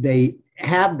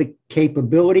have the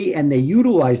capability and they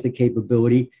utilize the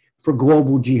capability for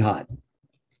global jihad.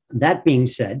 That being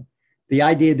said, the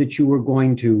idea that you were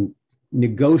going to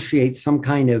negotiate some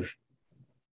kind of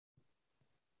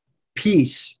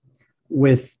peace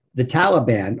with the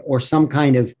Taliban or some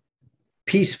kind of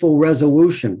peaceful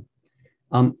resolution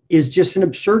is just an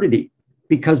absurdity,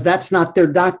 because that's not their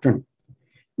doctrine.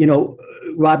 You know,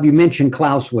 Rob, you mentioned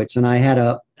Clausewitz, and I had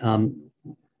a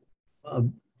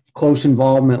close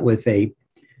involvement with a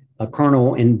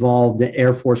colonel involved, the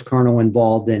Air Force colonel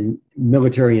involved in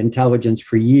military intelligence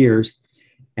for years.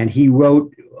 And he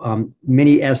wrote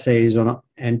many essays on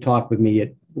and talked with me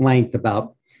at length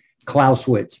about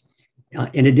Clausewitz.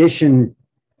 In addition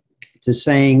to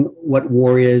saying what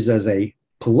war is as a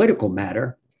political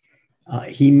matter,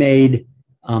 he made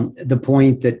the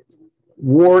point that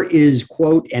war is,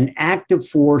 quote, an active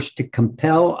force to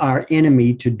compel our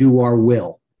enemy to do our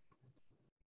will.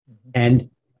 And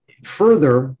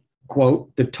further,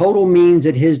 quote, the total means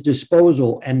at his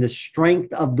disposal and the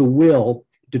strength of the will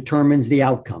determines the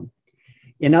outcome.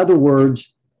 In other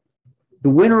words, the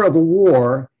winner of a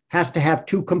war has to have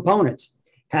two components.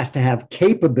 Has to have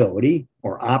capability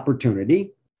or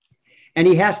opportunity, and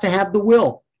he has to have the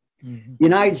will. Mm-hmm. The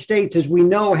United States, as we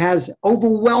know, has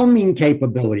overwhelming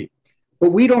capability,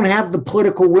 but we don't have the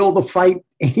political will to fight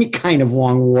any kind of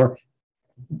long war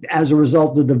as a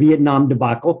result of the Vietnam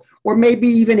debacle, or maybe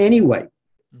even anyway.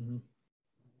 Mm-hmm.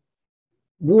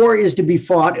 War is to be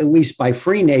fought, at least by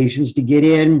free nations, to get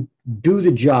in, do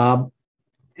the job,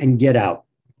 and get out.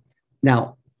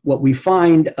 Now, what we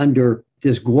find under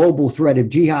this global threat of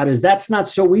jihad is that's not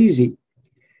so easy,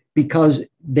 because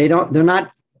they're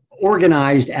not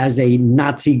organized as a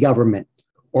Nazi government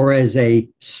or as a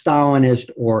Stalinist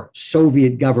or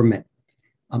Soviet government.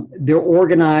 They're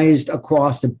organized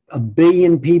across a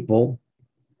billion people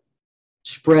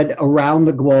spread around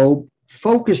the globe,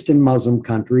 focused in Muslim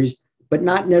countries, but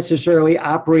not necessarily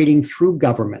operating through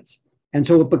governments. And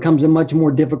so it becomes a much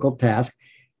more difficult task.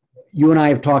 You and I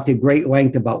have talked at great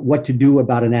length about what to do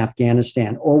about an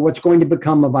Afghanistan or what's going to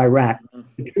become of Iraq.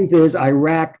 The truth is,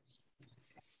 Iraq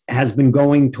has been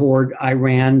going toward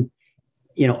Iran,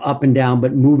 you know, up and down,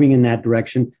 but moving in that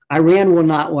direction. Iran will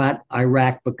not let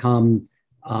Iraq become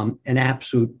an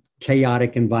absolute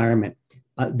chaotic environment.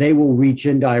 They will reach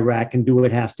into Iraq and do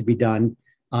what has to be done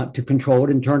to control it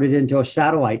and turn it into a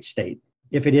satellite state,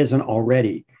 if it isn't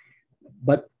already.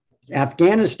 But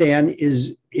Afghanistan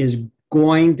is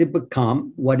going to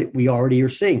become what we already are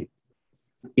seeing.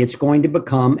 It's going to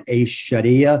become a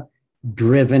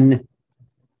Sharia-driven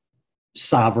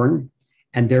sovereign,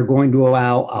 and they're going to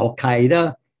allow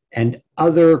Al-Qaeda and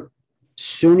other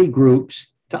Sunni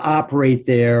groups to operate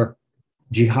their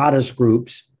jihadist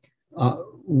groups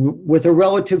with a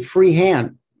relative free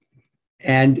hand.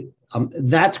 And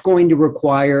that's going to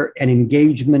require an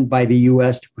engagement by the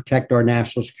U.S. to protect our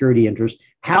national security interests.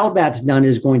 How that's done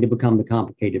is going to become the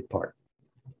complicated part.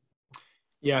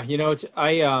 Yeah, you know,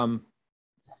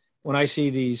 when I see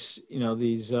these, you know,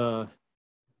 these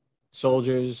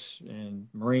soldiers and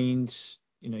Marines,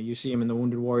 you know, you see them in the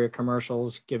Wounded Warrior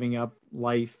commercials, giving up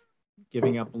life,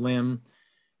 giving up limb,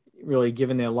 really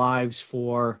giving their lives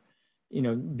for, you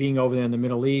know, being over there in the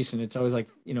Middle East. And it's always like,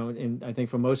 you know, and I think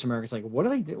for most Americans, like, what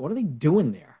are they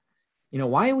doing there? You know,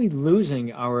 why are we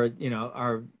losing our, you know,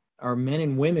 our men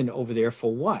and women over there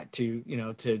for what? To, you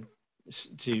know, to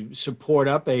support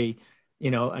up a, you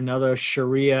know, another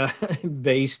Sharia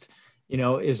based, you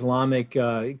know, Islamic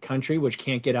country, which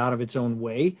can't get out of its own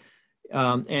way.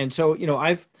 And so, you know,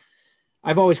 I've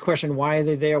always questioned, why are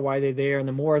they there? Why are they there? And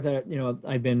the more that, you know,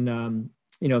 I've been,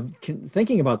 you know,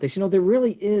 thinking about this, you know, there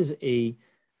really is an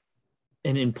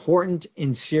important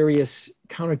and serious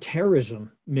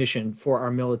counterterrorism mission for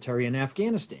our military in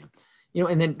Afghanistan. You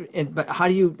know, but how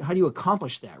do you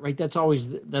accomplish that, right? That's always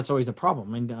the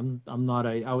problem. And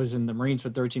I was in the Marines for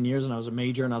 13 years, and I was a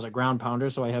major, and I was a ground pounder,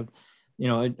 so I have, you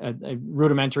know, a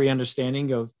rudimentary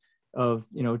understanding of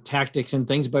you know, tactics and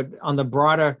things. But on the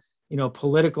broader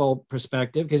political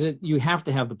perspective, because you have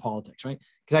to have the politics, right?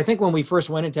 Because I think when we first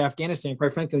went into Afghanistan,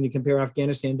 quite frankly, when you compare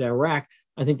Afghanistan to Iraq,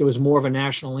 I think there was more of a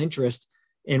national interest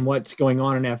in what's going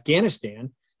on in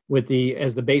Afghanistan as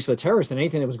the base of the terrorists than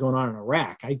anything that was going on in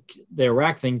Iraq. The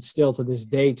Iraq thing still to this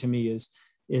day to me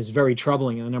is very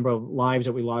troubling, and the number of lives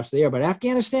that we lost there. But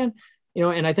Afghanistan,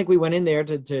 and I think we went in there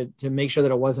to make sure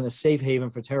that it wasn't a safe haven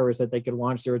for terrorists, that they could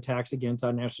launch their attacks against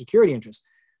our national security interests.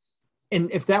 And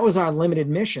if that was our limited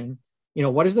mission,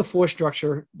 what is the force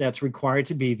structure that's required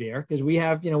to be there? Because we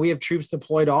have troops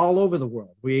deployed all over the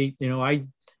world.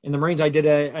 In the Marines, I did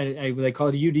they call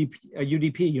it a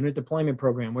UDP, unit deployment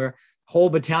program, where whole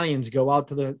battalions go out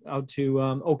to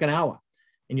Okinawa,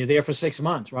 and you're there for 6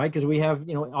 months, right? Because we have,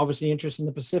 obviously interest in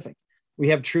the Pacific. We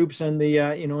have troops in the,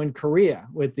 in Korea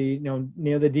with the,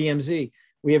 near the DMZ.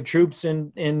 We have troops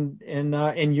in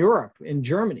Europe, in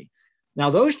Germany. Now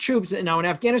those troops, in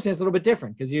Afghanistan, it's a little bit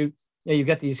different, because you've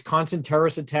got these constant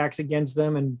terrorist attacks against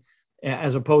them, and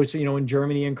as opposed to, in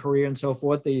Germany and Korea and so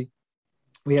forth,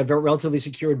 we have very relatively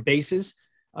secured bases,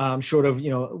 short of,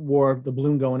 war, the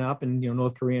balloon going up, and,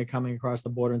 North Korea coming across the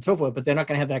border and so forth. But they're not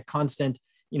going to have that constant,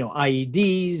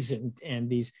 IEDs and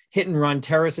these hit and run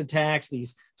terrorist attacks,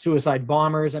 these suicide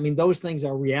bombers. I mean, those things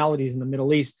are realities in the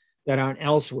Middle East that aren't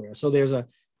elsewhere. So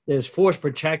there's force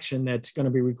protection that's going to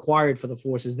be required for the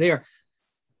forces there.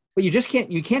 But you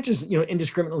can't just,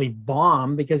 indiscriminately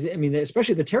bomb, because,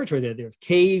 especially the territory there, there's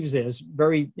caves, there's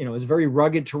it's very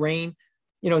rugged terrain.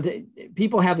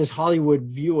 People have this Hollywood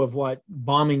view of what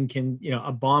bombing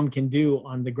a bomb can do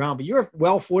on the ground, but you're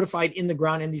well fortified in the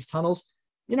ground in these tunnels.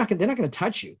 They're not going to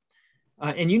touch you.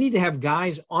 And you need to have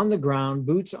guys on the ground,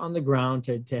 boots on the ground,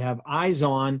 to have eyes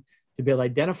on, to be able to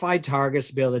identify targets,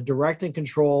 to be able to direct and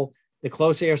control the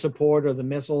close air support or the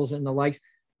missiles and the likes.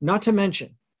 Not to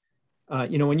mention,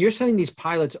 when you're sending these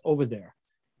pilots over there,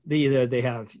 they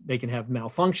can have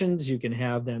malfunctions. You can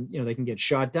have them, they can get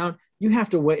shot down. You have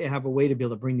to have a way to be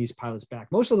able to bring these pilots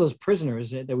back. Most of those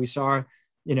prisoners that we saw,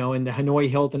 in the Hanoi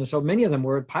Hilton, and so many of them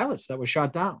were pilots that were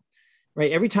shot down,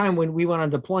 right? Every time when we went on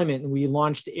deployment and we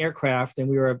launched aircraft and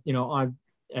we were,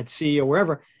 at sea or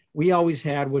wherever, we always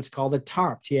had what's called a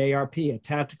TARP, T-A-R-P, a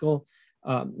tactical,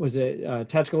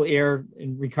 tactical air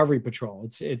and recovery patrol.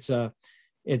 It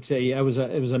was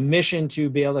a mission to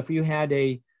be able, if you had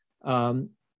an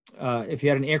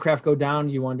aircraft go down,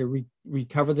 you wanted to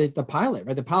recover the pilot,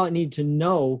 right? The pilot needed to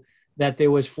know that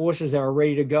there was forces that were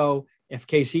ready to go in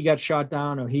case he got shot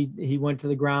down or he went to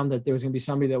the ground, that there was going to be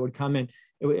somebody that would come in.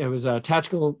 It was a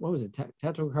tactical, what was it?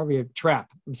 Tactical recovery of trap.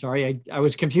 I'm sorry. I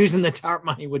was confusing the TARP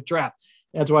money with trap.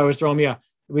 That's why it was throwing me off.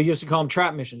 We used to call them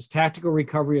trap missions, tactical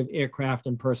recovery of aircraft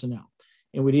and personnel.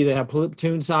 And we'd either have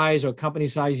platoon size or company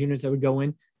size units that would go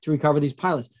in to recover these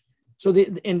pilots. So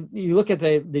and you look at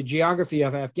the geography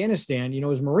of Afghanistan,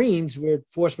 as Marines, we're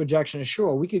force projection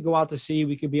ashore. We could go out to sea,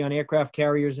 we could be on aircraft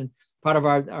carriers, and part of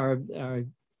our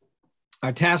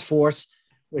task force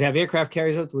would have aircraft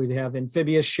carriers, we'd have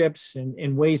amphibious ships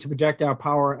and ways to project our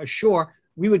power ashore.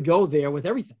 We would go there with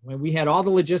everything. When we had all the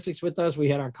logistics with us, we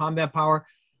had our combat power.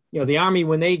 The Army,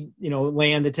 when they,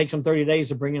 land, it takes them 30 days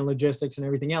to bring in logistics and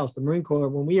everything else. The Marine Corps,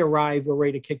 when we arrive, we're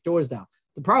ready to kick doors down.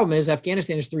 The problem is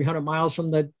Afghanistan is 300 miles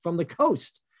from the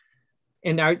coast.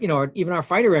 And even our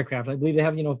fighter aircraft, I believe they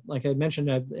have, like I mentioned,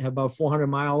 have about 400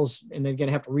 miles, and they're going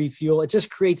to have to refuel. It just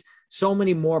creates so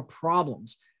many more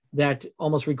problems that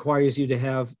almost requires you to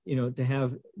have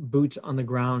boots on the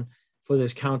ground for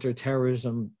this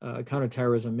counterterrorism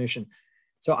mission.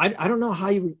 So I don't know how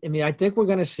I think we're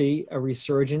going to see a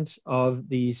resurgence of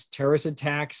these terrorist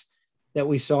attacks that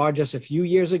we saw just a few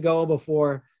years ago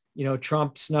before,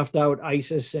 Trump snuffed out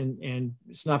ISIS and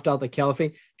snuffed out the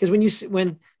caliphate. Because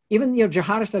when even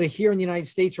jihadists that are here in the United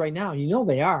States right now,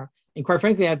 they are, and quite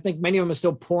frankly, I think many of them are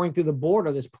still pouring through the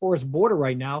border, this porous border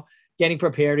right now, getting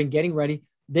prepared and getting ready.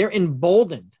 They're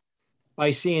emboldened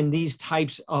by seeing these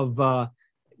types of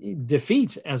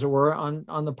defeats, as it were,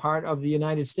 on the part of the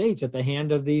United States at the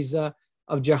hand of these of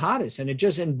jihadists, and it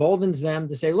just emboldens them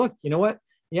to say, look, you know what?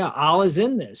 Yeah, Allah's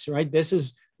in this, right? This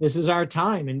is our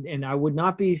time, and I would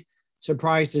not be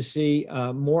surprised to see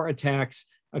more attacks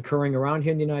occurring around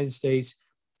here in the United States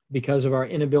because of our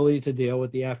inability to deal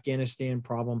with the Afghanistan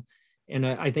problem. And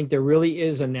I think there really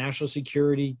is a national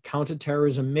security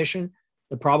counterterrorism mission.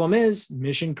 The problem is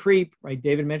mission creep, right?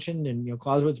 David mentioned, and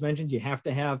Clausewitz mentioned, you have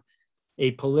to have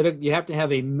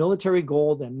a military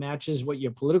goal that matches what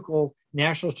your political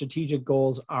national strategic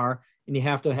goals are, and you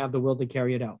have to have the will to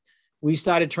carry it out. We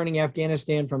started turning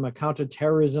Afghanistan from a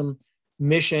counterterrorism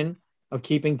mission of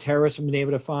keeping terrorists from being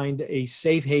able to find a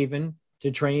safe haven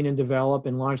to train and develop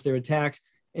and launch their attacks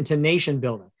into nation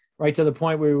building, right to the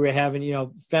point where we were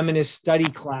having, feminist study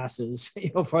classes,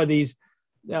 for these,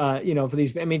 for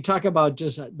these. I mean, talk about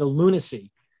just the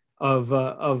lunacy of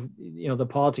the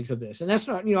politics of this. And that's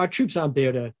not, our troops aren't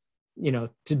there to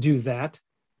do that.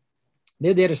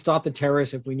 They're there to stop the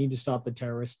terrorists if we need to stop the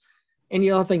terrorists. And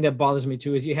the other thing that bothers me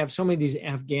too is you have so many of these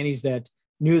Afghanis that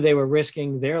knew they were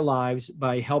risking their lives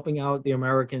by helping out the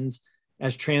Americans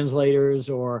as translators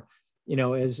or,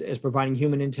 as providing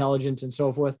human intelligence and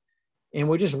so forth. And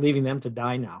we're just leaving them to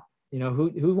die now.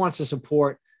 Who wants to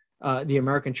support the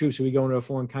American troops who we go into a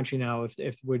foreign country now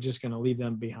if we're just going to leave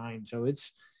them behind? So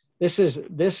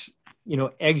this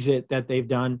exit that they've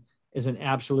done is an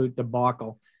absolute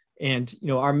debacle. And,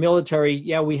 our military,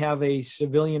 we have a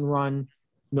civilian run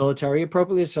military,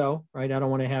 appropriately so, right? I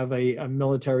don't want to have a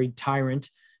military tyrant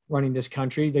running this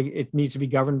country. It needs to be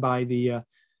governed by the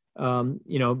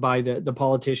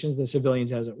politicians, the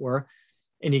civilians, as it were.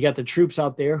 And you got the troops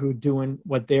out there who doing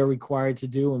what they're required to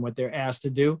do and what they're asked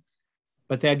to do.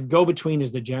 But that go-between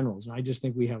is the generals. And I just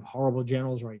think we have horrible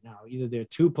generals right now. Either they're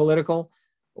too political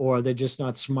or they're just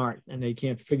not smart and they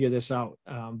can't figure this out.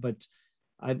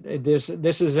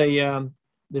 This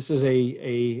is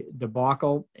a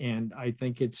debacle, and I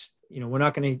think it's, we're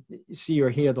not going to see or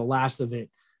hear the last of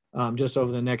it just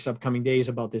over the next upcoming days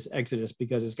about this exodus,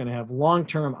 because it's going to have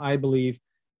long-term, I believe,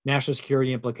 national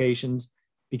security implications,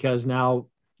 because now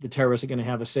the terrorists are going to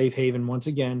have a safe haven once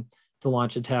again to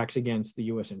launch attacks against the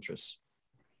U.S. interests.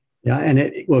 Yeah,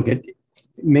 and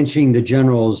mentioning the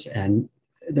generals, and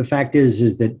the fact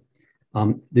is that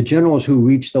the generals who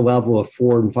reach the level of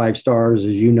 4 and 5 stars,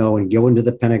 as you know, and go into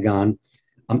the Pentagon,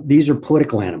 these are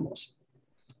political animals.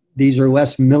 These are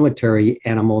less military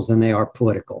animals than they are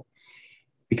political,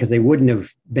 because they wouldn't have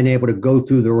been able to go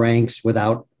through the ranks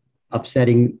without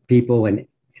upsetting people and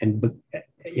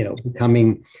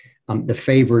becoming the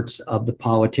favorites of the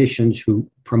politicians who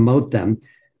promote them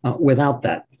without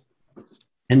that.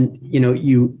 And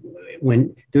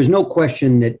when there's no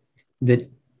question that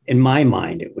in my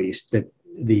mind, at least, that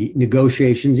the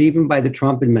negotiations, even by the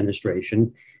Trump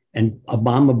administration and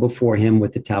Obama before him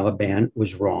with the Taliban,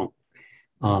 was wrong.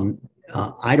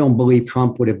 I don't believe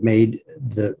Trump would have made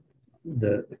the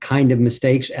kind of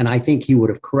mistakes, and I think he would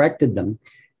have corrected them,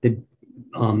 that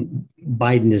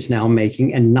Biden is now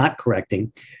making and not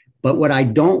correcting. But what I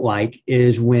don't like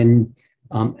is when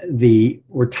the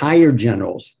retired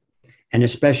generals, and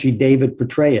especially David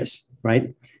Petraeus,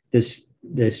 right, this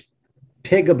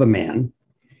pig of a man,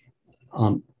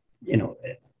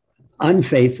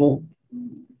 unfaithful,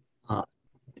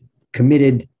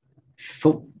 committed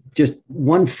just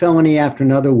one felony after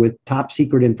another with top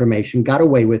secret information, got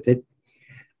away with it,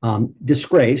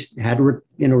 disgraced, had to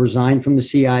resign from the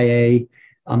CIA.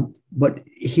 But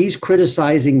he's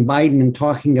criticizing Biden and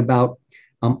talking about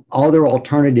all their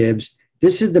alternatives.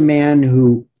 This is the man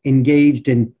who engaged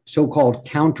in so-called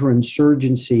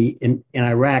counterinsurgency in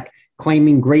Iraq,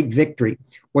 claiming great victory,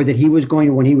 or that he was going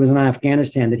to, when he was in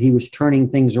Afghanistan, that he was turning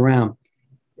things around.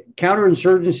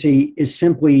 Counterinsurgency is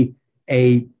simply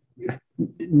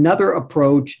another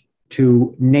approach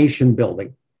to nation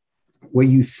building, where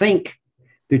you think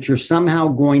that you're somehow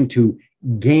going to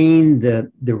gain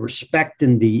the respect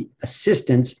and the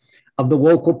assistance of the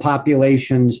local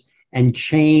populations and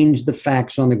change the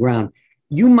facts on the ground.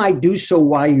 You might do so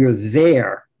while you're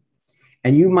there,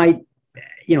 and you might,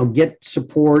 get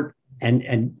support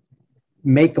and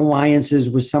make alliances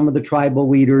with some of the tribal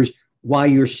leaders while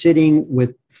you're sitting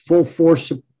with full force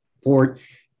support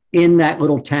in that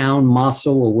little town,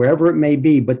 Mosul, or wherever it may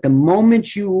be. But the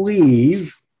moment you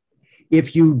leave,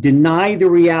 if you deny the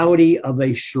reality of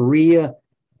a Sharia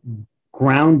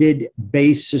grounded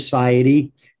based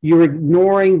society, you're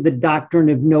ignoring the doctrine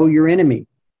of know your enemy.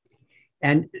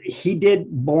 And he did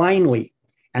blindly.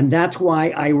 And that's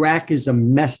why Iraq is a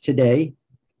mess today.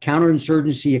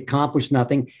 Counterinsurgency accomplished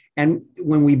nothing. And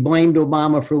when we blamed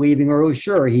Obama for leaving early,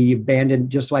 sure, he abandoned,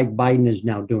 just like Biden is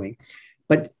now doing.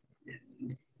 But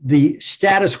the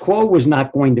status quo was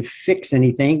not going to fix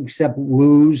anything except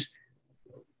lose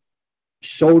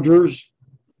soldiers,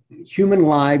 human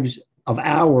lives of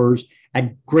ours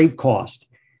at great cost.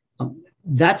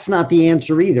 That's not the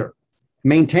answer either.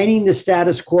 Maintaining the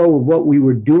status quo of what we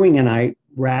were doing in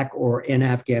Iraq or in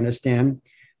Afghanistan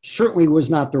certainly was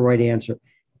not the right answer,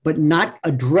 but not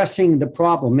addressing the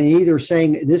problem and either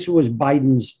saying this was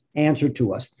Biden's answer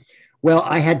to us. Well,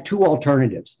 I had two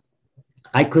alternatives.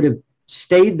 I could have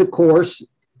stayed the course.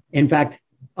 In fact,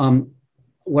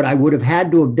 what I would have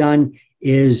had to have done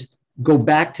is go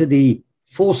back to the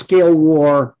full-scale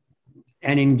war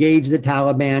and engage the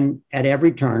Taliban at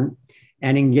every turn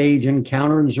and engage in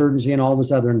counterinsurgency and all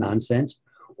this other nonsense.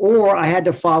 Or I had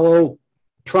to follow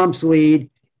Trump's lead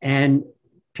and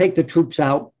take the troops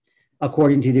out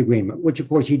according to the agreement, which of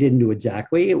course he didn't do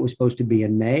exactly. It was supposed to be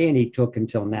in May and he took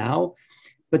until now.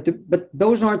 But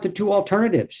those aren't the two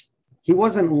alternatives. He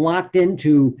wasn't locked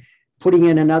into putting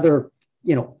in another,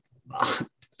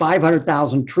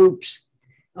 500,000 troops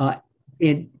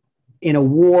in a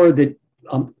war that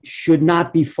should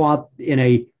not be fought in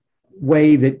a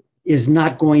way that is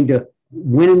not going to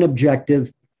win an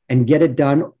objective and get it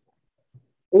done,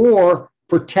 or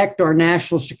protect our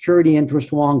national security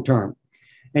interest long term.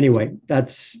 Anyway,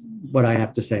 that's what I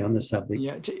have to say on this subject.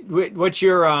 Yeah. What's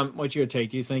your take?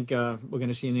 Do you think we're going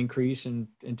to see an increase in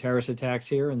terrorist attacks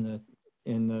here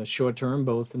in the short term,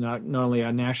 both not only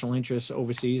our national interests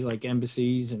overseas, like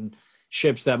embassies and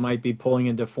ships that might be pulling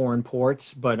into foreign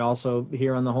ports, but also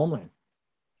here on the homeland?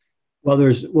 Well,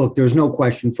 there's no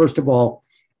question. First of all,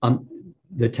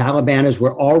 the Taliban, as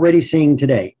we're already seeing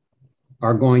today,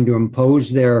 are going to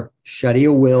impose their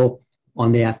Sharia will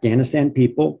on the Afghanistan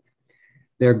people.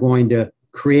 They're going to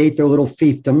create their little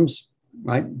fiefdoms,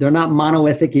 right? They're not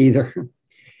monolithic either.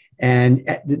 And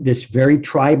this very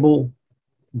tribal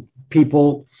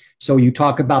people. So you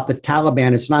talk about the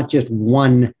Taliban, it's not just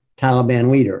one Taliban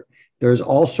leader. There's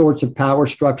all sorts of power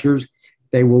structures.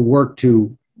 They will work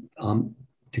to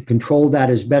control that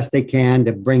as best they can,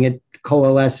 to bring it,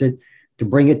 coalesce it, to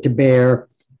bring it to bear,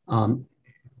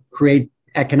 create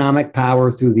economic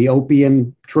power through the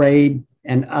opium trade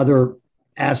and other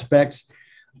aspects.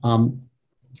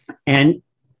 And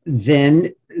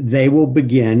then they will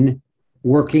begin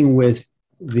working with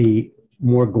the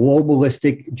more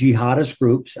globalistic jihadist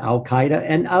groups, Al-Qaeda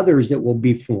and others that will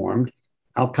be formed.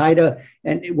 Al-Qaeda,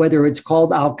 and whether it's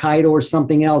called Al-Qaeda or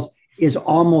something else, is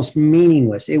almost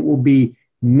meaningless. It will be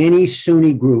many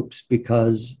Sunni groups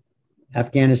because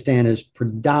Afghanistan is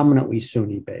predominantly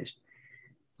Sunni based.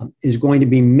 Is going to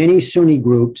be many Sunni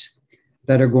groups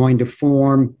that are going to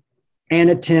form an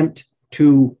attempt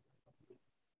to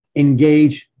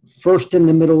engage first in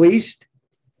the Middle East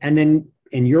and then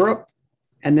in Europe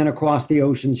and then across the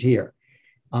oceans here.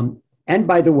 And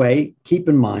by the way, keep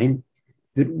in mind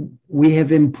that we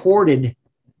have imported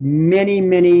many,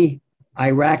 many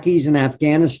Iraqis and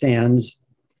Afghanistans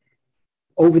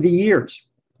over the years.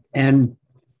 And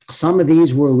some of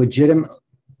these were legitimate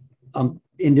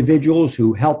individuals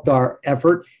who helped our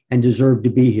effort and deserve to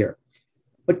be here.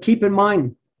 But keep in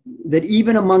mind that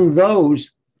even among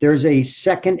those, there's a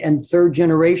second and third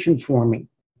generation forming.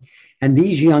 And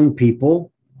these young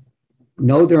people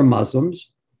know they're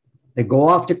Muslims. They go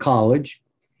off to college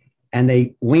and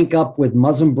they link up with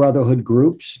Muslim Brotherhood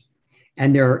groups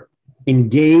and they're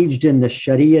engaged in the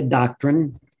Sharia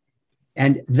doctrine.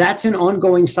 And that's an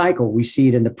ongoing cycle. We see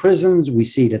it in the prisons, we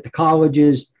see it at the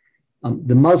colleges.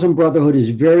 The Muslim Brotherhood is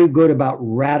very good about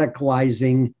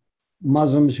radicalizing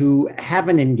Muslims who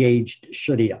haven't engaged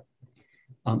Sharia,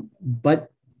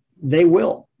 but they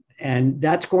will. And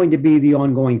that's going to be the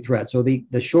ongoing threat. So the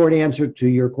short answer to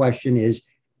your question is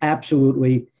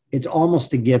absolutely, it's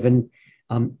almost a given.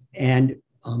 And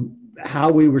how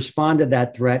we respond to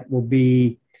that threat will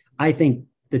be, I think,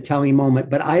 the telling moment.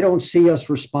 But I don't see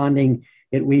us responding,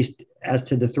 at least as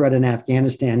to the threat in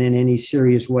Afghanistan, in any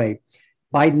serious way.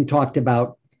 Biden talked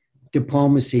about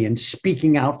diplomacy and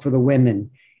speaking out for the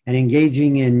women and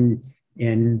engaging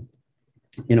in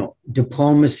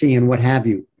diplomacy and what have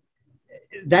you.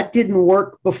 That didn't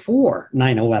work before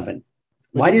 9/11.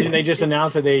 Why didn't they just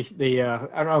announce that they I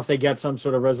don't know if they got some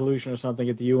sort of resolution or something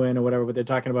at the UN or whatever, but they're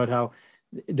talking about how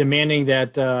demanding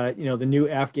that the new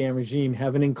Afghan regime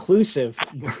have an inclusive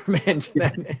government.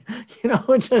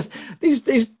 It's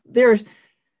just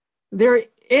they're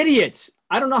idiots.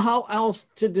 I don't know how else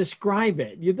to describe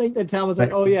it. You think the Taliban's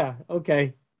like, oh yeah,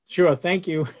 okay, sure, thank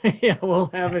you. Yeah, we'll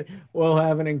have it. We'll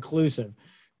have an inclusive.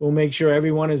 We'll make sure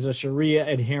everyone is a Sharia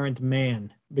adherent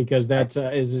man because that's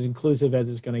is as inclusive as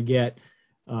it's going to get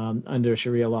under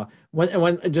Sharia law.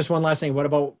 Just one last thing. What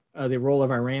about the role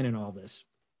of Iran in all this?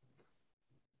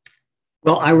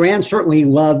 Well, Iran certainly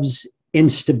loves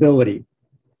instability,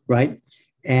 right?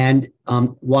 And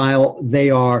while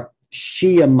they are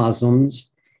Shia Muslims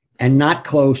and not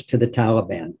close to the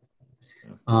Taliban,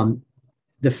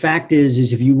 the fact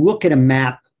is if you look at a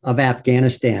map of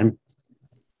Afghanistan,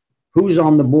 who's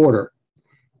on the border?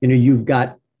 You've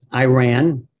got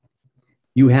Iran,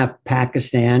 you have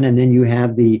Pakistan, and then you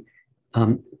have the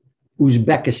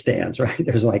Uzbekistans, right?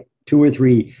 There's like 2 or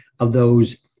 3 of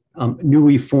those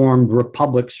newly formed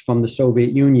republics from the Soviet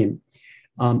Union.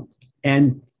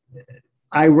 And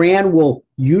Iran will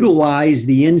utilize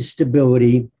the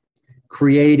instability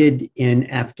created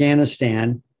in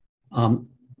Afghanistan.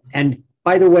 And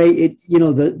by the way,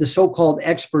 the so-called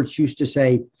experts used to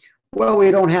say, Well,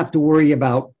 we don't have to worry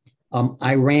about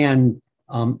Iran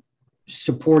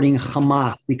supporting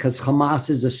Hamas because Hamas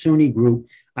is a Sunni group.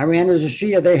 Iran is a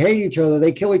Shia. They hate each other.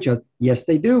 They kill each other. Yes,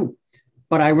 they do.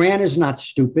 But Iran is not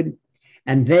stupid.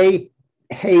 And they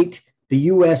hate the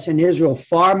US and Israel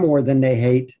far more than they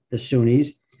hate the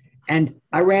Sunnis. And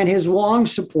Iran has long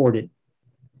supported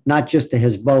not just the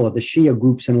Hezbollah, the Shia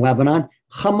groups in Lebanon,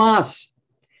 Hamas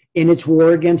in its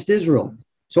war against Israel.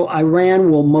 So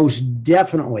Iran will most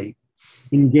definitely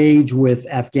engage with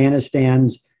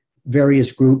Afghanistan's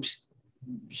various groups,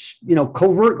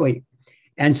 covertly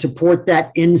and support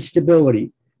that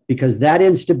instability because that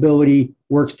instability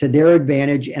works to their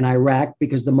advantage in Iraq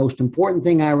because the most important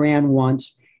thing Iran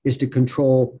wants is to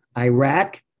control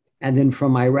Iraq and then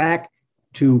from Iraq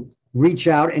to reach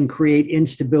out and create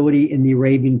instability in the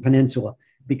Arabian Peninsula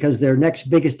because their next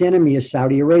biggest enemy is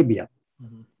Saudi Arabia.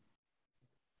 Mm-hmm.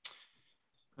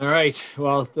 All right.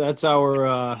 Well, that's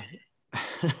our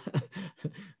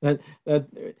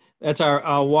that's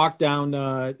our walk down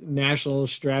national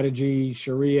strategy,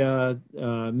 Sharia,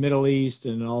 Middle East,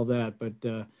 and all that. But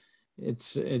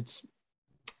it's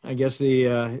I guess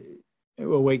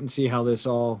we'll wait and see how this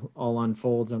all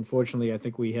unfolds. Unfortunately, I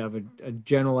think we have a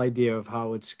general idea of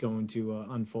how it's going to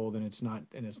unfold, and it's not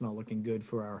looking good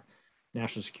for our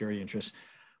national security interests.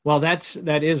 Well,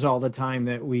 that is all the time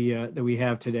that we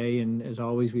have today, and as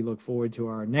always, we look forward to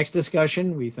our next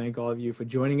discussion. We thank all of you for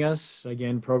joining us.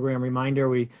 Again, program reminder: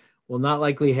 we will not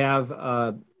likely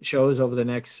have shows over the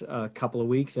next couple of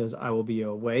weeks, as I will be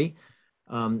away.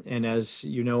 And as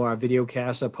you know, our video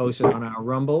casts are posted on our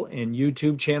Rumble and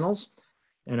YouTube channels,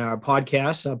 and our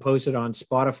podcasts are posted on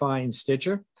Spotify and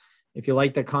Stitcher. If you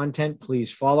like the content,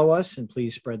 please follow us and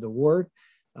please spread the word.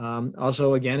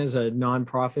 Also, again, as a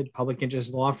nonprofit public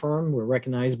interest law firm, we're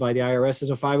recognized by the IRS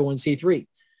as a 501c3.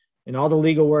 And all the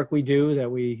legal work we do that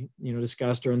we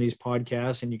discuss during these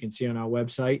podcasts, and you can see on our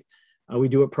website, we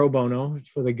do it pro bono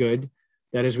for the good.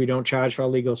 That is, we don't charge for our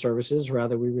legal services.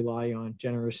 Rather, we rely on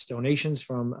generous donations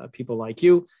from people like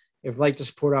you. If you'd like to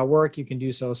support our work, you can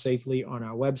do so safely on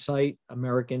our website,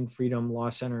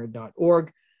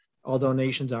 AmericanFreedomLawCenter.org. All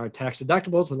donations are tax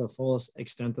deductible to the fullest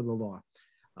extent of the law.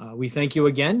 We thank you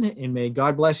again, and may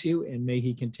God bless you, and may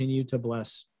he continue to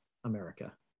bless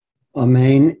America.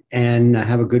 Amen. And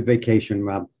have a good vacation,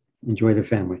 Rob. Enjoy the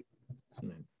family.